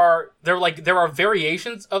 there are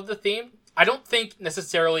variations of the theme. I don't think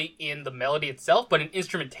necessarily in the melody itself, but in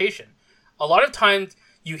instrumentation. A lot of times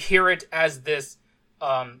you hear it as this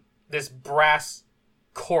brass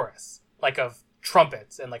chorus, like of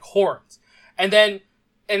trumpets and like horns. And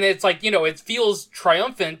it's like, it feels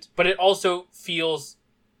triumphant, but it also feels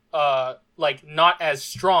like not as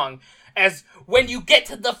strong as when you get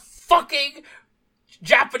to the fucking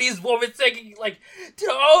Japanese woman singing like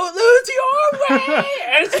 "Don't lose your way,"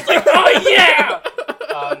 and it's just like, oh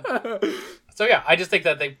yeah. So yeah, I just think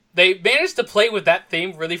that they managed to play with that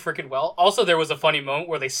theme really freaking well. Also, there was a funny moment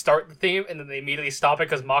where they start the theme and then they immediately stop it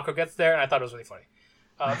because Mako gets there, and I thought it was really funny.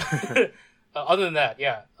 Other than that,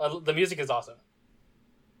 yeah, the music is awesome.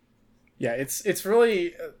 Yeah, it's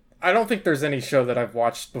really. I don't think there's any show that I've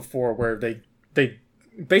watched before where they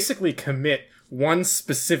basically commit one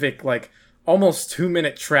specific almost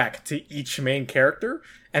 2-minute track to each main character,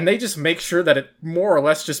 and they just make sure that it more or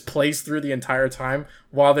less just plays through the entire time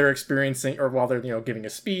while they're experiencing, or while they're giving a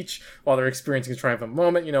speech, while they're experiencing a triumphant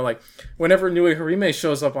moment. Whenever Nui Harime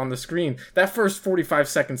shows up on the screen, that first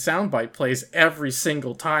 45-second soundbite plays every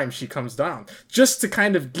single time she comes down, just to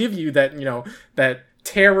kind of give you that that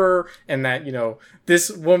terror, and that this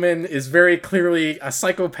woman is very clearly a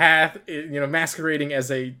psychopath, masquerading as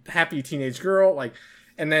a happy teenage girl.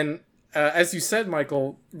 And then as you said,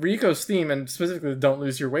 Michael, Ryuko's theme, and specifically the "Don't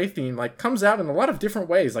Lose Your Way" theme, comes out in a lot of different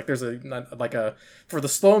ways. There's a for the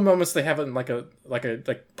slow moments they have it in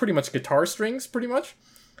like pretty much guitar strings, pretty much,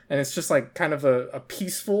 and it's just kind of a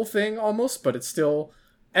peaceful thing almost, but it still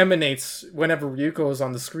emanates whenever Ryuko is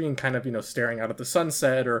on the screen, kind of staring out at the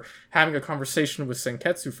sunset or having a conversation with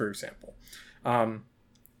Senketsu, for example.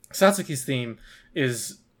 Satsuki's theme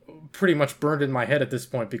is pretty much burned in my head at this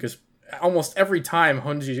point, because almost every time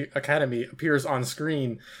Honji Academy appears on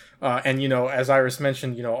screen, and as Iris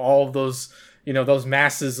mentioned, all of those those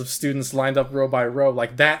masses of students lined up row by row,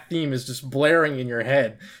 that theme is just blaring in your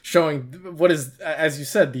head, showing what is, as you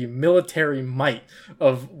said, the military might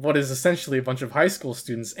of what is essentially a bunch of high school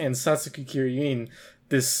students, and Satsuki Kiryuin,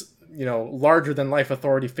 this larger than life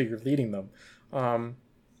authority figure leading them.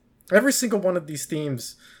 Every single one of these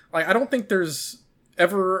themes, I don't think there's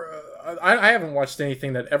ever I haven't watched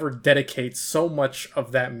anything that ever dedicates so much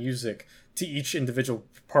of that music to each individual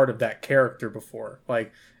part of that character before.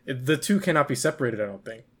 The two cannot be separated, I don't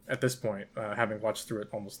think, at this point, having watched through it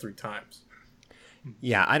almost 3 times.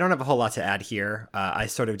 Yeah, I don't have a whole lot to add here. I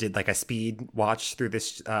sort of did a speed watch through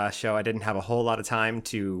this show. I didn't have a whole lot of time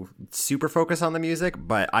to super focus on the music,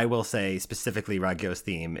 but I will say specifically Ragyo's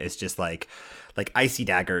theme is just like icy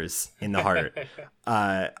daggers in the heart.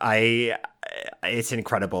 It's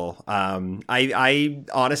incredible. I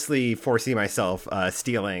honestly foresee myself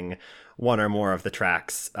stealing one or more of the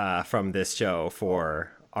tracks from this show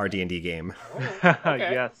for our D&D game. Okay.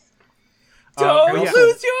 Yes. Don't yeah.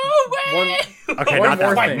 lose your way. Okay, One not that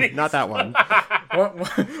more one. thing. Not that one.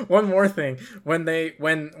 One more thing. When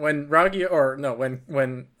Ragyo or no,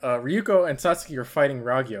 when Ryuko and Satsuki are fighting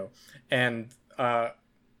Ragyo, and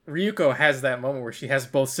Ryuko has that moment where she has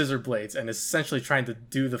both scissor blades and is essentially trying to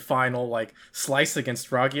do the final like slice against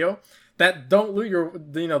Ragyo. That don't lose your,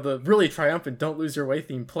 the really triumphant "Don't Lose Your Way"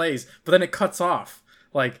 theme plays, but then it cuts off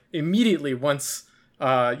like immediately once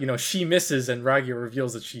she misses and Ragyo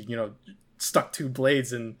reveals that she stuck two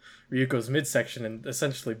blades in Ryuko's midsection and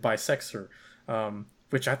essentially bisects her,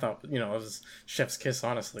 which I thought was chef's kiss.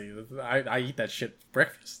 Honestly, I eat that shit for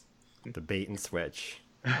breakfast. The bait and switch.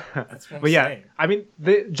 That's what I'm But yeah, saying. I mean,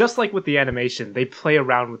 just like with the animation, they play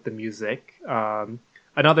around with the music.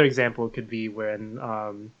 Another example could be when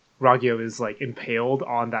Ragyo is like impaled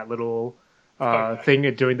on that little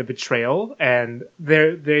thing during the betrayal, and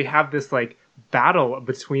they have this like battle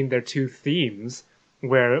between their two themes,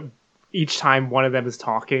 where each time one of them is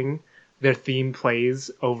talking, their theme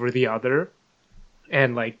plays over the other,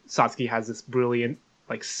 and like Satsuki has this brilliant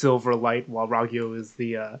like silver light, while Ragyo is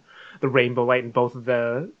the rainbow light, and both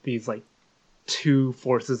of these like two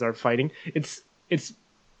forces are fighting. It's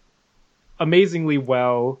amazingly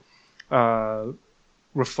well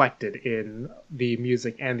reflected in the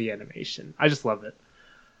music and the animation. I just love it.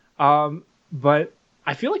 But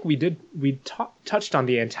I feel like we touched on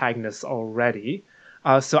the antagonists already.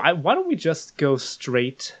 So why don't we just go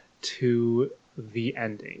straight to the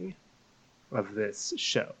ending of this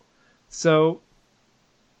show? So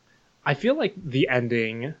I feel like the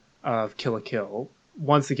ending of Kill la Kill,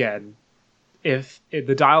 once again, if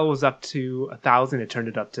the dial was up to 1,000, it turned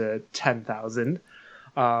it up to 10,000.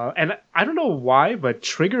 And I don't know why, but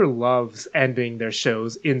Trigger loves ending their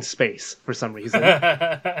shows in space for some reason.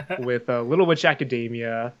 With Little Witch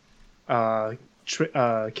Academia, Kill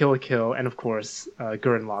la Kill, and of course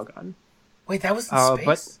Gurren Lagann. Wait, that was in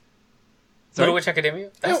space? Little Witch Academia?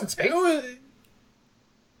 That's in space?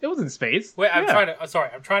 It was in space. Wait, I'm Yeah.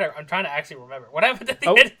 trying to actually remember. What happened at the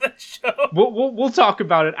end of the show? We'll talk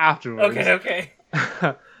about it afterwards. Okay.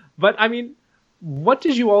 But I mean, what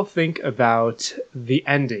did you all think about the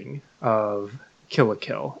ending of Kill la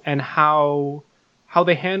Kill and how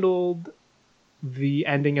they handled the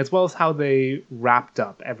ending, as well as how they wrapped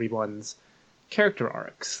up everyone's character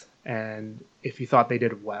arcs, and if you thought they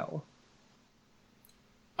did well?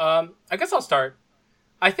 I guess I'll start.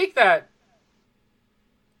 I think that...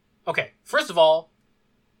 Okay, first of all,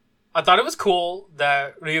 I thought it was cool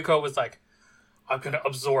that Ryuko was like, I'm gonna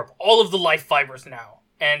absorb all of the life fibers now.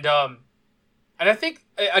 And I think,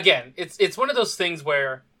 again, it's one of those things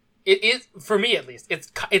where it is, for me at least,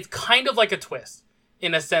 it's kind of like a twist,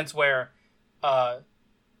 in a sense where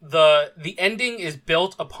the ending is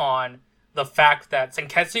built upon the fact that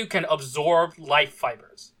Senketsu can absorb life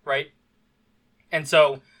fibers, right? And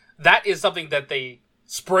so that is something that they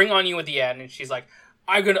spring on you at the end, and she's like,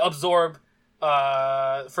 I'm gonna absorb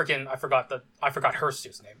I forgot her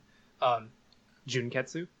suit's name.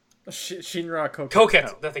 Junketsu? Shinra Koketsu.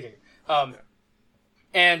 Koketsu, that's the game.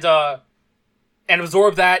 And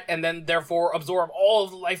absorb that, and then therefore absorb all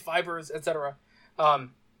of the life fibers, etc.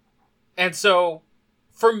 And so,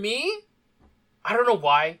 for me, I don't know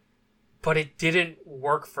why, but it didn't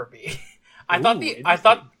work for me. I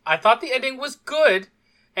thought the ending was good,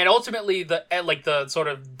 and ultimately the sort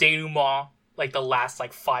of denouement, like the last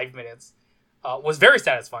 5 minutes, was very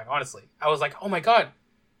satisfying. Honestly, I was like, oh my god,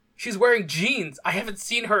 she's wearing jeans. I haven't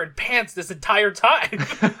seen her in pants this entire time.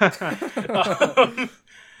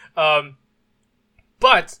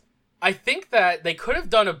 But I think that they could have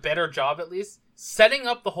done a better job, at least, setting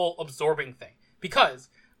up the whole absorbing thing. Because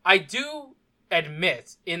I do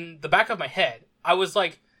admit, in the back of my head, I was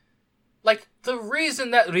like, the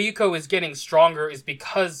reason that Ryuko is getting stronger is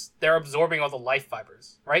because they're absorbing all the life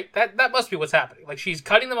fibers, right? That must be what's happening. She's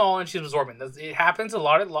cutting them all and she's absorbing. It happens a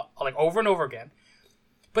lot, over and over again.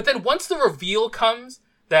 But then once the reveal comes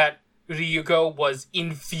that Ryuko was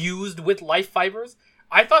infused with life fibers,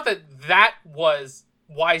 I thought that was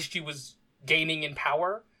why she was gaining in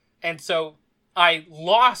power. And so I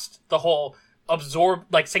lost the whole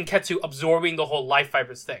Senketsu absorbing the whole life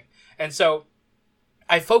fibers thing. And so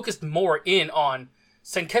I focused more in on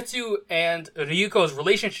Senketsu and Ryuko's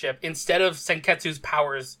relationship instead of Senketsu's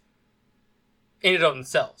powers in and of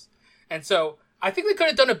themselves. And so I think they could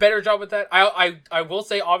have done a better job with that. I will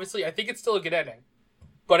say, obviously, I think it's still a good ending,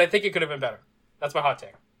 but I think it could have been better. That's my hot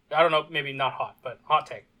take. I don't know, maybe not hot, but hot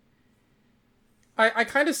take. I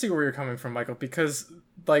kind of see where you're coming from, Michael, because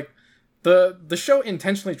the show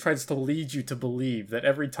intentionally tries to lead you to believe that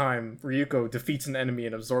every time Ryuko defeats an enemy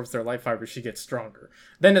and absorbs their life fiber, she gets stronger.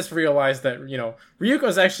 Then it's realized that,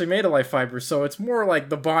 Ryuko's actually made a life fiber, so it's more like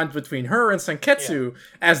the bond between her and Senketsu.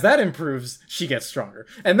 As that improves, she gets stronger.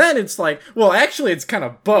 And then it's like, well, actually it's kind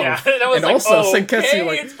of both. Yeah, that was and like, also okay,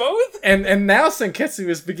 Senketsu, it's both? And now Senketsu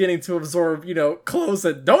is beginning to absorb, clothes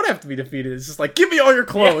that don't have to be defeated. It's just like, give me all your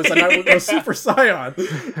clothes and I will go Super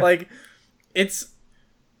Saiyan. Like,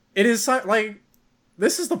 it is like,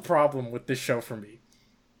 this is the problem with this show for me.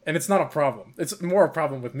 And it's not a problem. It's more a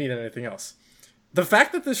problem with me than anything else. The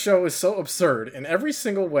fact that this show is so absurd in every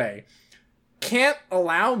single way can't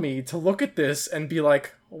allow me to look at this and be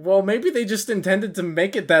like, well, maybe they just intended to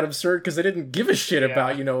make it that absurd because they didn't give a shit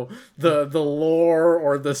about, the lore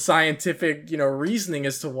or the scientific, reasoning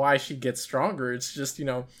as to why she gets stronger. It's just,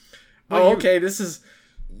 okay, this is...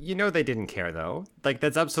 They didn't care, though. Like,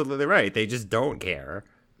 that's absolutely right. They just don't care.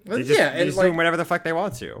 They just, yeah, they're just doing whatever the fuck they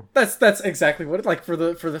want to. That's exactly what it like for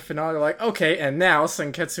the finale. They're like, okay, and now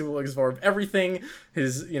Senketsu will absorb everything.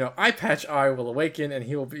 His eye patch eye will awaken, and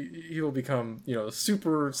he will become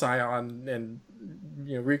Super Saiyan, and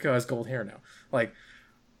Riko has gold hair now. Like,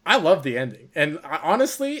 I love the ending, and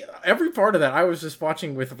honestly, every part of that I was just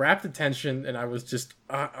watching with rapt attention, and I was just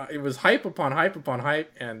it was hype upon hype upon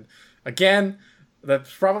hype, and again,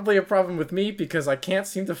 that's probably a problem with me because I can't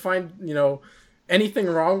seem to find anything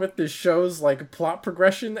wrong with this show's like plot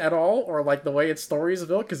progression at all, or like the way its story is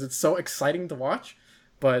built, because it's so exciting to watch.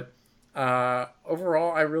 But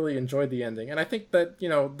overall, I really enjoyed the ending, and I think that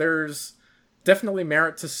there's definitely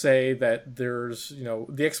merit to say that there's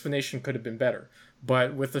the explanation could have been better.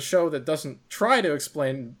 But with a show that doesn't try to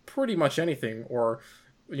explain pretty much anything, or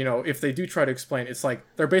if they do try to explain, it's like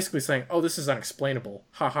they're basically saying, oh, this is unexplainable,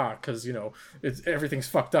 haha, because it's everything's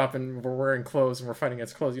fucked up and we're wearing clothes and we're fighting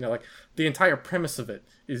against clothes. Like, the entire premise of it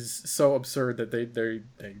is so absurd that they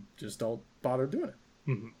just don't bother doing it.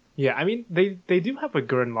 Mm-hmm. Yeah, I mean, they do have a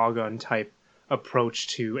Gurren Lagann type approach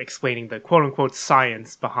to explaining the quote unquote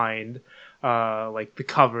science behind like the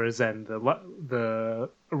covers and the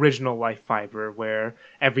original life fiber, where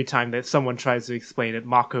every time that someone tries to explain it,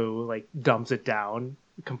 Mako like dumps it down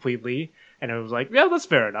completely, and it was like, yeah, that's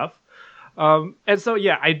fair enough. And so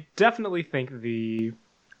yeah, I definitely think the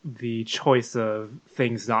choice of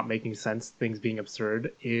things not making sense, things being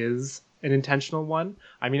absurd, is an intentional one.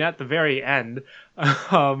 I mean, at the very end,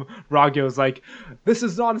 Ragyo's like, this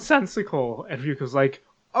is nonsensical, and Ryuko's like,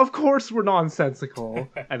 of course we're nonsensical,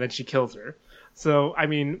 and then she kills her. So I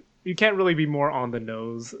mean, you can't really be more on the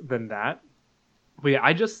nose than that. But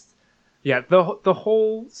yeah, the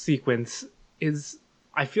whole sequence is,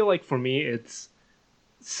 I feel like for me, it's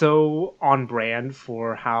so on brand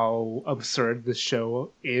for how absurd this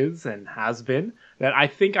show is and has been, that I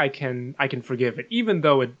think I can forgive it, even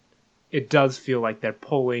though it does feel like they're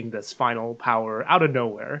pulling this final power out of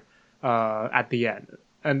nowhere at the end,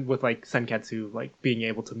 and with like Senketsu like being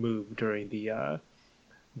able to move during the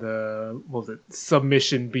what was it,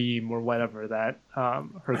 submission beam or whatever that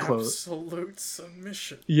her clothes. Absolute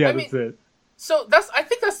submission. Yeah, that's it. So I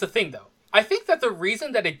think that's the thing, though. I think that the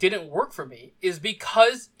reason that it didn't work for me is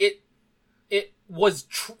because it was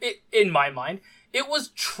in my mind, it was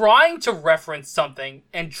trying to reference something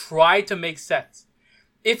and try to make sense.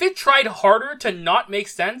 If it tried harder to not make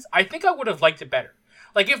sense, I think I would have liked it better.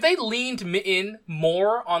 Like, if they leaned in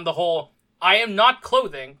more on the whole, I am not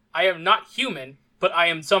clothing, I am not human, but I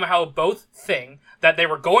am somehow both thing that they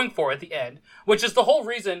were going for at the end, which is the whole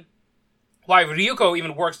reason why Ryuko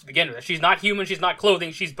even works to begin with. She's not human, she's not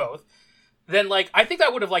clothing, she's both. Then, like, I think I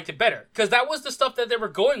would have liked it better, because that was the stuff that they were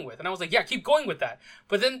going with, and I was like, yeah, keep going with that.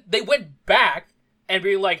 But then they went back and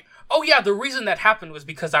be like, oh yeah, the reason that happened was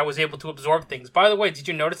because I was able to absorb things. By the way, did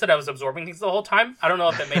you notice that I was absorbing things the whole time? I don't know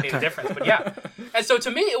if that made any difference, but yeah. And so to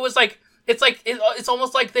me, it was like, it's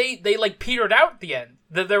almost like they like petered out at the end.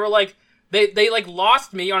 That they were like, they like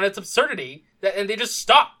lost me on its absurdity, and they just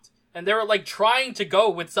stopped. And they were like trying to go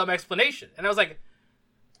with some explanation. And I was like,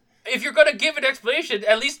 if you're gonna give an explanation,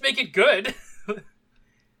 at least make it good.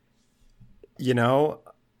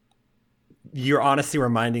 You're honestly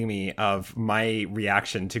reminding me of my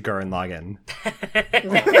reaction to Gurren Lagann.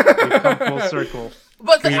 We've come full circle.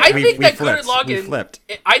 But I think that Gurren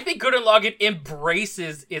Lagann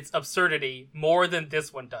embraces its absurdity more than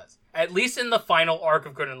this one does. At least in the final arc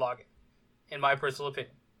of Gurren Lagann, in my personal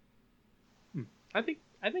opinion. I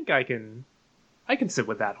think I can sit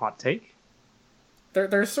with that hot take.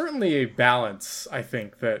 There's certainly a balance, I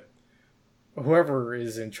think, that whoever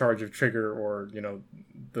is in charge of Trigger, or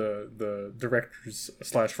the directors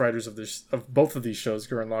 / writers of both of these shows,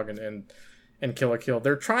 Gurren Lagann and Kill la Kill,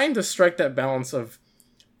 they're trying to strike that balance of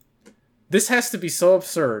this has to be so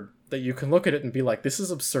absurd that you can look at it and be like, this is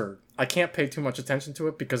absurd. I can't pay too much attention to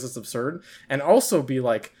it because it's absurd. And also be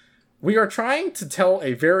like, we are trying to tell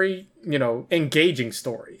a very, engaging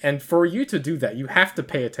story. And for you to do that, you have to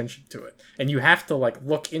pay attention to it. And you have to, like,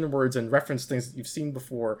 look inwards and reference things that you've seen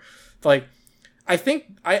before. Like, I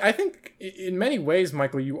think in many ways,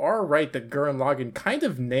 Michael, you are right that Gurren Lagann kind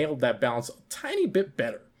of nailed that balance a tiny bit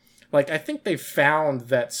better. Like, I think they found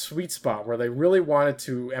that sweet spot where they really wanted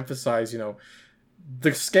to emphasize,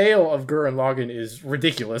 the scale of Gurren Lagann is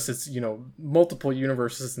ridiculous. It's, multiple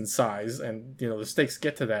universes in size, and, the stakes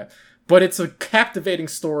get to that. But it's a captivating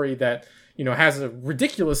story that, has a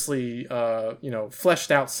ridiculously,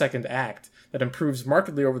 fleshed out second act that improves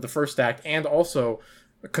markedly over the first act, and also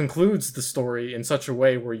concludes the story in such a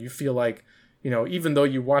way where you feel like, even though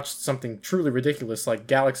you watched something truly ridiculous, like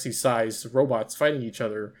galaxy-sized robots fighting each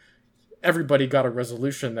other, everybody got a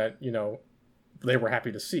resolution that, they were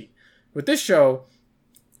happy to see. With this show,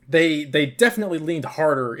 they definitely leaned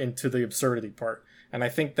harder into the absurdity part. And I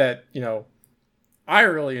think that, I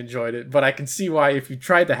really enjoyed it, but I can see why if you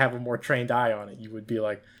tried to have a more trained eye on it, you would be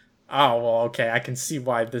like, oh, well, okay, I can see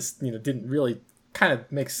why this, didn't really kind of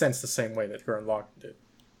make sense the same way that Gurren Lagann did.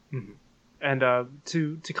 Mm-hmm. And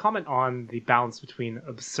to comment on the balance between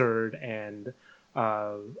absurd and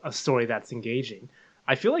a story that's engaging,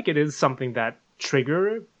 I feel like it is something that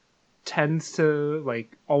Trigger tends to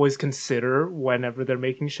like always consider whenever they're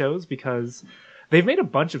making shows, because they've made a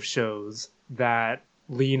bunch of shows that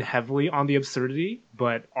lean heavily on the absurdity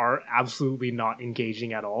but are absolutely not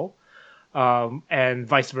engaging at all, and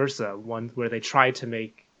vice versa, ones where they try to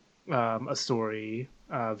make a story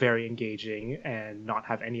very engaging and not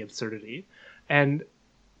have any absurdity, and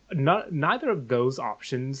neither of those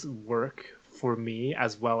options work for me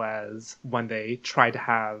as well as when they try to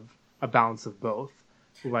have a balance of both.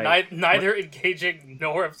 Like neither engaging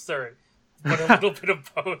nor absurd, but a little bit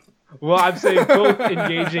of both. Well, I'm saying both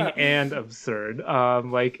engaging and absurd,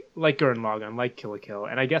 like Gurren Lagann, like Kill la Kill,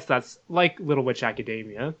 and I guess that's like Little Witch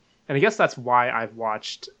Academia, and I guess that's why I've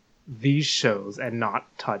watched these shows and not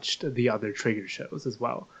touched the other Trigger shows as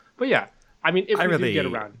well. But yeah, I mean, if we do get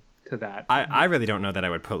around to that, I really don't know that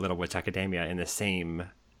I would put Little Witch Academia in the same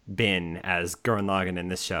bin as Gurren Lagann in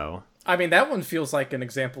this show. I mean, that one feels like an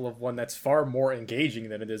example of one that's far more engaging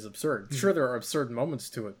than it is absurd. Sure, there are absurd moments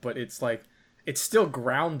to it, but it's like, it's still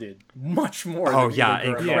grounded much more. Oh yeah,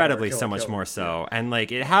 incredibly so much more so. And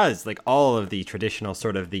like, it has like all of the traditional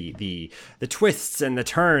sort of the twists and the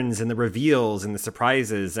turns and the reveals and the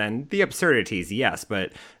surprises and the absurdities, yes,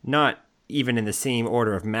 but not even in the same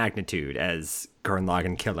order of magnitude as Gurren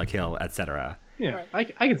Lagann, Kill la Kill, etc. Yeah,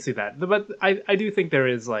 right. I can see that, but I do think there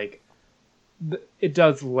is like, it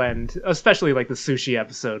does lend, especially like the sushi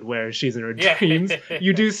episode where she's in her dreams.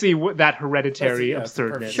 You do see that hereditary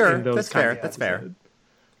absurdness in those kind of episodes. That's fair.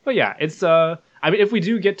 But yeah, it's I mean, if we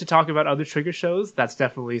do get to talk about other Trigger shows, that's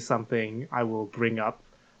definitely something I will bring up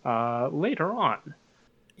later on.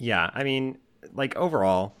 Yeah, I mean, like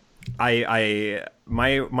overall, my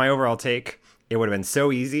overall take. It would have been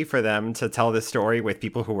so easy for them to tell this story with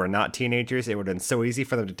people who were not teenagers. It would have been so easy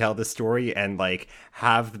for them to tell this story and like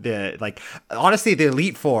have the like. Honestly, the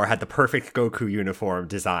Elite Four had the perfect Goku uniform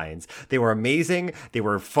designs. They were amazing. They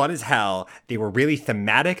were fun as hell. They were really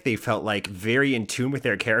thematic. They felt like very in tune with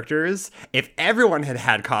their characters. If everyone had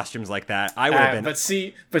had costumes like that, I would have been. But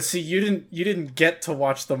see, you didn't get to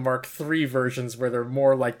watch the Mark III versions where they're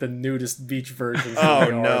more like the nudist beach versions. Oh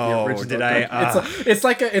no! The did I?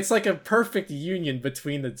 It's like a perfect union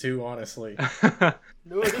between the two, honestly.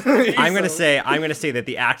 I'm gonna say that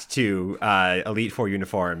the Act 2 Elite Four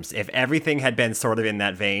uniforms, if everything had been sort of in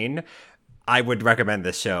that vein, I would recommend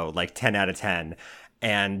this show like 10 out of 10.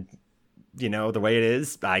 And the way it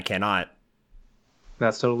is, I cannot.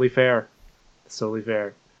 That's totally fair.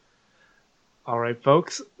 All right,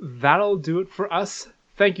 folks, that'll do it for us.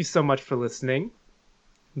 Thank you so much for listening.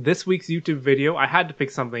 This week's YouTube video, I had to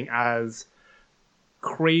pick something as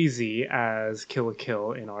crazy as Kill la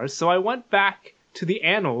Kill in ours, so I went back to the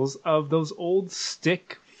annals of those old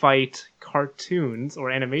stick fight cartoons or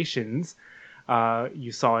animations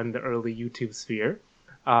you saw in the early YouTube sphere.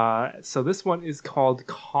 So this one is called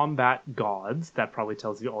Combat Gods. That probably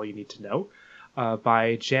tells you all you need to know,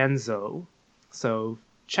 by Janzo. So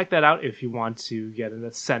check that out if you want to get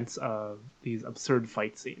a sense of these absurd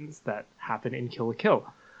fight scenes that happen in Kill la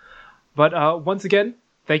Kill. But once again,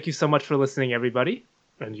 thank you so much for listening, everybody.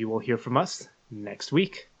 And you will hear from us next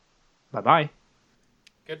week. Bye-bye.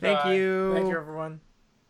 Goodbye. Thank you. Thank you, everyone.